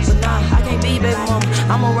bitch, but nah, I can't be baby mama.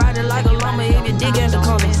 I'ma ride it like a llama if your dick ain't the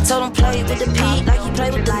coming. Tell him play with the P like he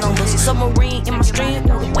play with the numbers. Submarine in my stream,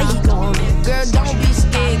 the way he going. Girl, don't be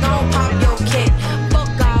scared, gon' pop your cat. Fuck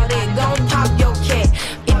all that, gon' pop your cat.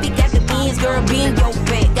 If he got the beans, girl, be in your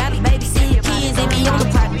bed. Got a baby, see your kids, and be on the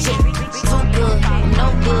project. Too good, no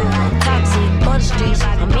good, toxic, for the streets.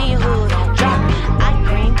 I'm in hood, drop it, ice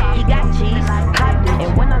cream, he got cheese, cotton,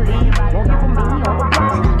 and when I leave, won't give me on the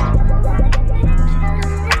block.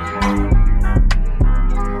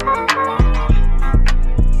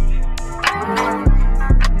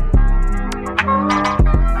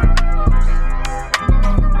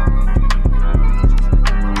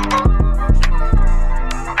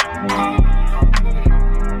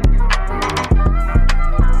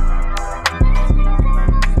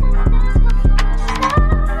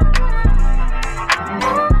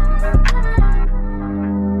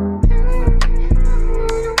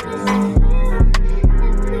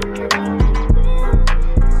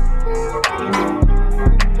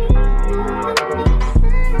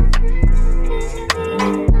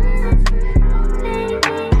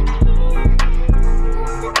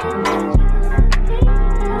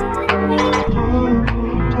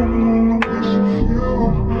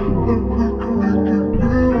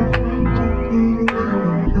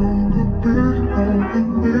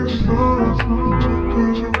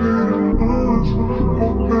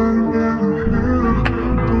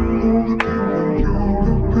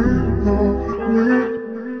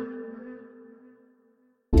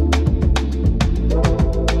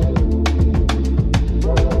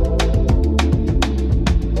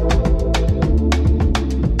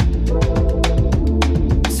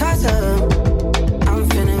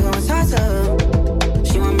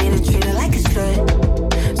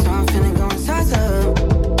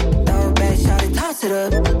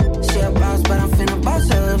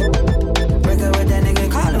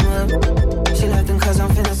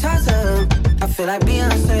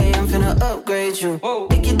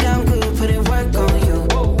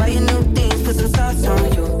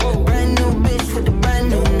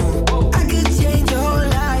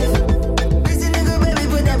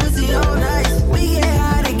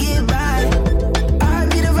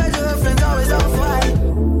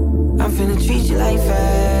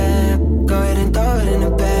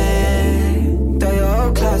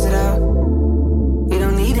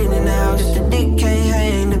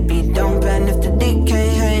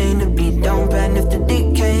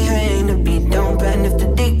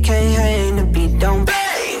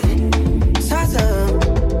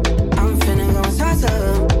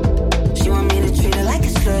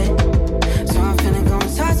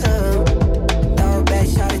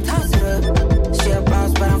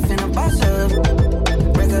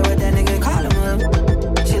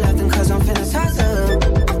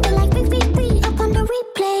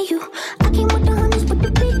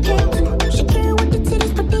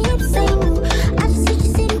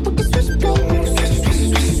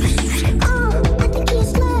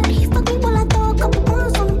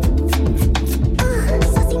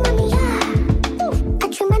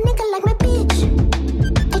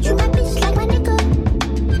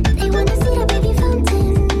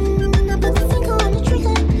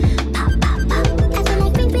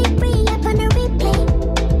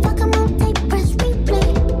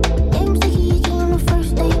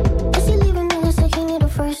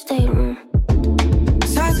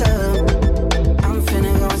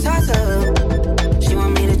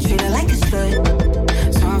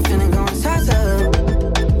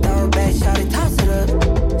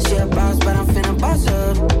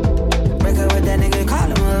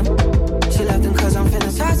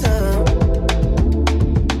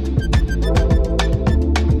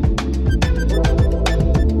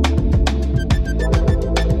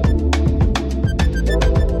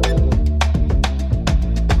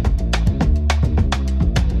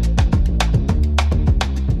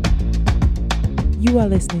 You are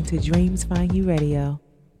listening to Dreams Find You Radio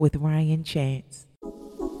with Ryan Chance.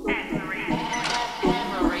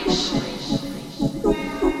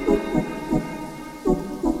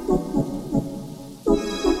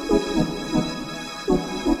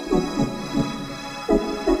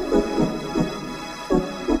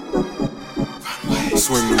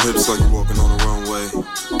 Swing them hips like you walking on the runway.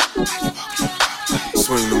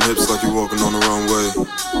 Swing them hips like you walking on the runway.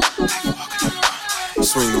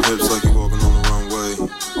 Swing them hips like you walking on the runway.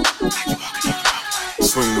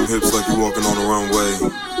 Swing them hips like you walking on the runway.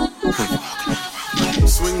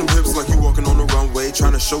 Swing them hips like you walking on the runway.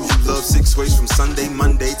 Tryna show you love 6 ways from Sunday,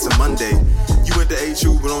 Monday to Monday. You went to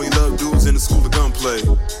HU, but only love dudes in the school of gunplay.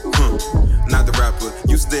 Not the rapper.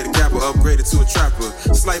 Used to date a capper, upgraded to a trapper.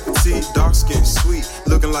 Slight petite, dark skin, sweet,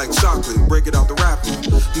 looking like chocolate. Break it out the rapper.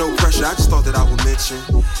 No pressure, I just thought that I would mention.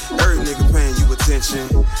 Every nigga paying you attention.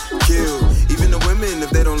 Kill, even the women,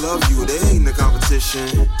 if they don't love you, they ain't the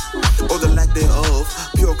competition. Or the lack thereof,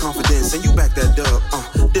 pure confidence, and you back that up.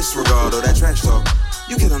 Disregard all that trash talk.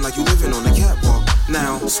 You get on like you living on the catwalk.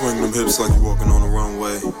 Now, swing them hips like you walking on the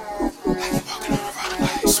runway.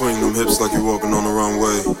 Swing them hips like you walking on the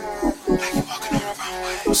runway.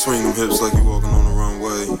 Swing them hips like you walking on the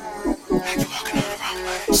runway.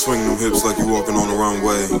 Swing them hips like you walking on the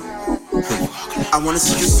runway. I wanna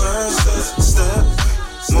see you serve, step,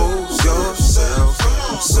 move yourself.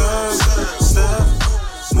 Serve, step,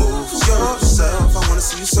 move yourself. I wanna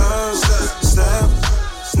see you serve, step,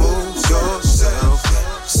 move yourself.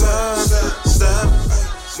 Serve, step,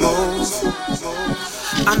 move.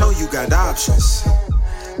 I know you got options.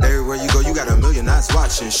 Everywhere you go, you got a million eyes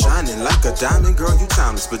watching. Shining like a diamond, girl, you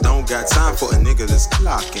timeless. But don't got time for a nigga that's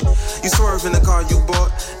clocking. You swerve in the car you bought.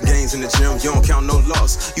 Gains in the gym, you don't count no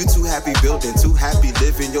loss. You too happy building, too happy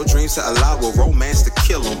living. Your dreams to allow a romance to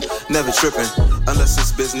kill them. Never tripping, unless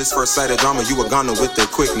it's business. First sight of drama, you a goner with the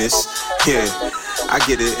quickness. Yeah, I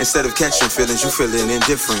get it. Instead of catching feelings, you feeling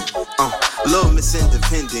indifferent. Love Miss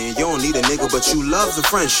Independent. You don't need a nigga, but you love the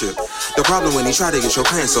friendship. The problem when he try to get your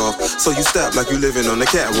pants off, so you step like you living on the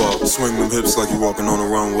catwalk. Swing them hips like you walking on the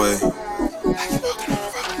runway.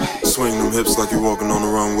 Swing them hips like you walking on the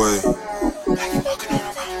runway.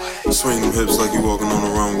 Swing them hips like you walking on the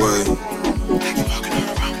runway.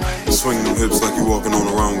 Swing them hips like you walking on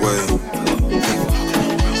the runway.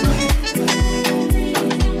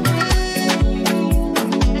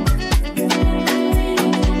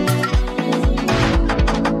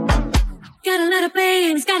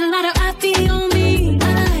 Got a lot of IP on me.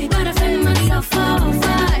 I gotta fend myself off.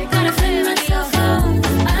 I gotta fend myself off.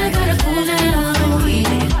 I gotta cool it down.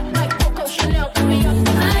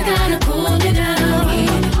 I gotta cool it down.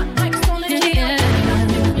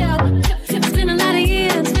 It's been a lot of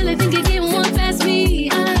years. Really think you get one past me.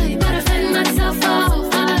 I gotta fend myself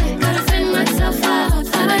off. I gotta fend myself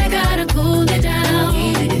off. I gotta cool it down.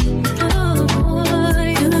 Oh,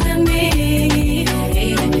 you look at me.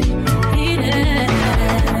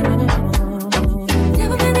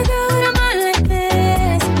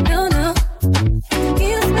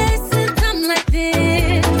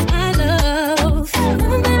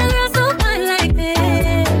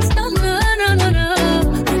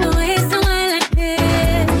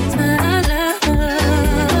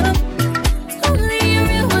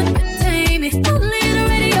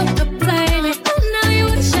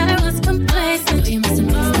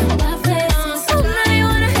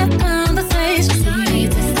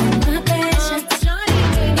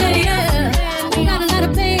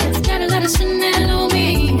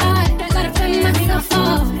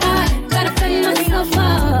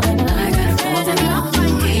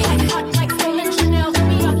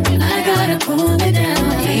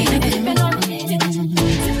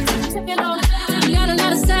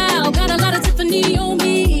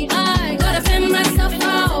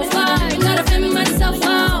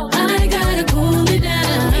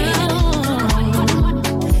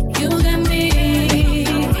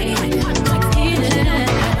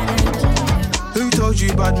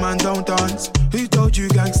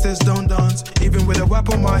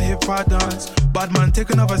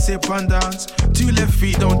 Sip and dance. 2 left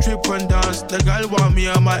feet, don't trip and dance. The girl want me,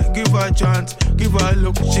 I might give her a chance. Give her a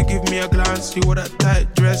look, she give me a glance. You wore that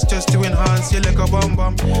tight dress just to enhance. You like a bum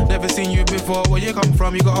bum. Never seen you before. Where you come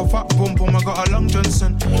from? You got a fat bum bum. I got a long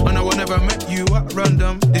Johnson. And I will never met you at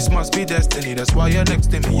random. This must be destiny. That's why you're next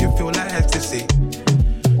to me. You feel like ecstasy.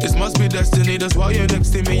 This must be destiny. That's why you're next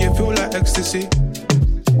to me. You feel like ecstasy.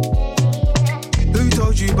 Who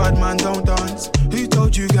told you bad man don't dance? Who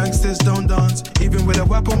told you gangsters don't dance? Even with a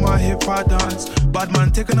whip on my hip, I dance. Bad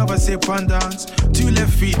man, take another sip and dance. 2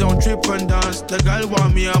 left feet, don't trip and dance. The girl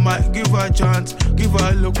want me, I might give her a chance. Give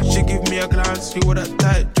her a look, she give me a glance. You wore that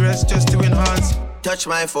tight dress just to enhance. Touch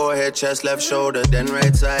my forehead, chest, left shoulder, then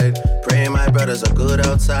right side. Pray my brothers are good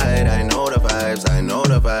outside. I know the vibes, I know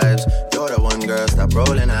the vibes. You're the one them girls stop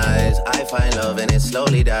rolling eyes. I find love and it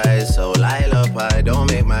slowly dies. So lullaby,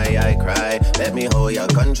 don't make my eye cry. Let me hold your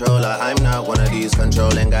controller. I'm not one of these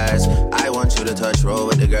controlling guys. I want you to touch roll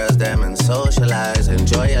with the girls, them and socialize.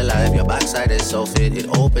 Enjoy your life, your backside is so fit, it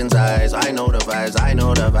opens eyes. I know the vibes, I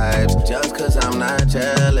know the vibes. Just cause I'm not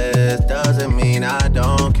jealous doesn't mean I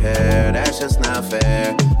don't care. That's just not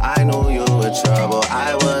fair. I knew you were trouble,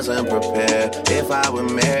 I wasn't prepared. If I were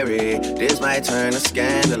married, this might turn a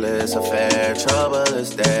scandalous affair. Trouble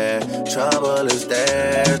is there, trouble is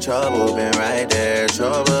there. Trouble been right there,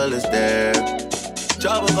 trouble is there.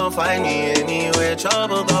 Trouble gon' find me anywhere.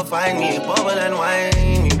 Trouble gon' find me, bubble and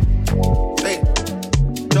whiny. Hey.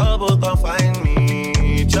 Trouble gon' find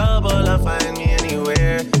me. Trouble'll find me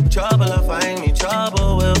anywhere. Trouble'll find me.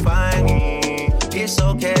 Trouble will find me. It's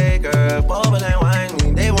okay, girl. Bubble and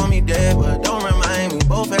whiny. They want me dead, but don't remind me.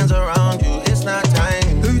 Both hands around you. It's not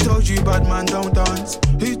time. Who told you bad man don't dance?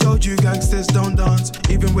 Who told you gangsters don't dance?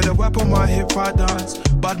 Even with a whip on my hip, I dance.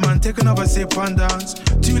 Bad man, take another sip and dance.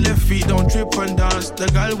 2 left feet, don't trip and dance. The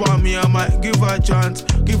girl want me, I might give her a chance.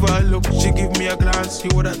 Give her a look, she give me a glance.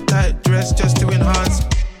 You wore that tight dress just to enhance.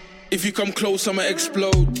 If you come close, I'ma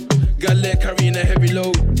explode. Got leg carrying a heavy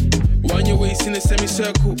load. Wind your waist in a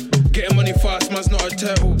semicircle. Getting money fast, man's not a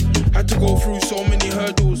turtle. Had to go through so many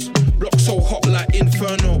hurdles. Block so hot like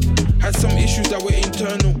inferno. Had some issues that were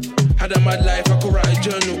internal. Had a mad life, I could write a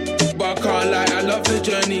journal. But I can't lie, I love the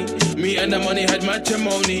journey. Me and the money had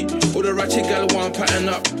matrimony. All the ratchet gal want pattern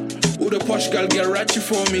up. All the posh gal get ratchet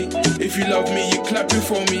for me. If you love me, you clap it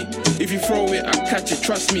for me. If you throw it, I catch it,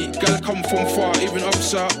 trust me. Gal come from far, even up,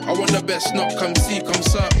 sir. I want the best, not come see, come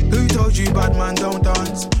sir. Who told you bad man don't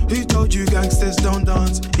dance? Who told you gangsters don't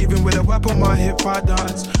dance? Even with a whip on my hip, I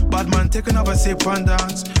dance. Bad man, take another sip and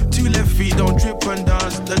dance. 2 left feet, don't trip and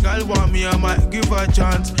dance. The girl want me, I might give her a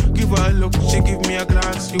chance. Give her a look, she give me a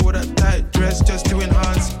glance. You wore that tight dress just to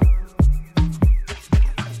enhance.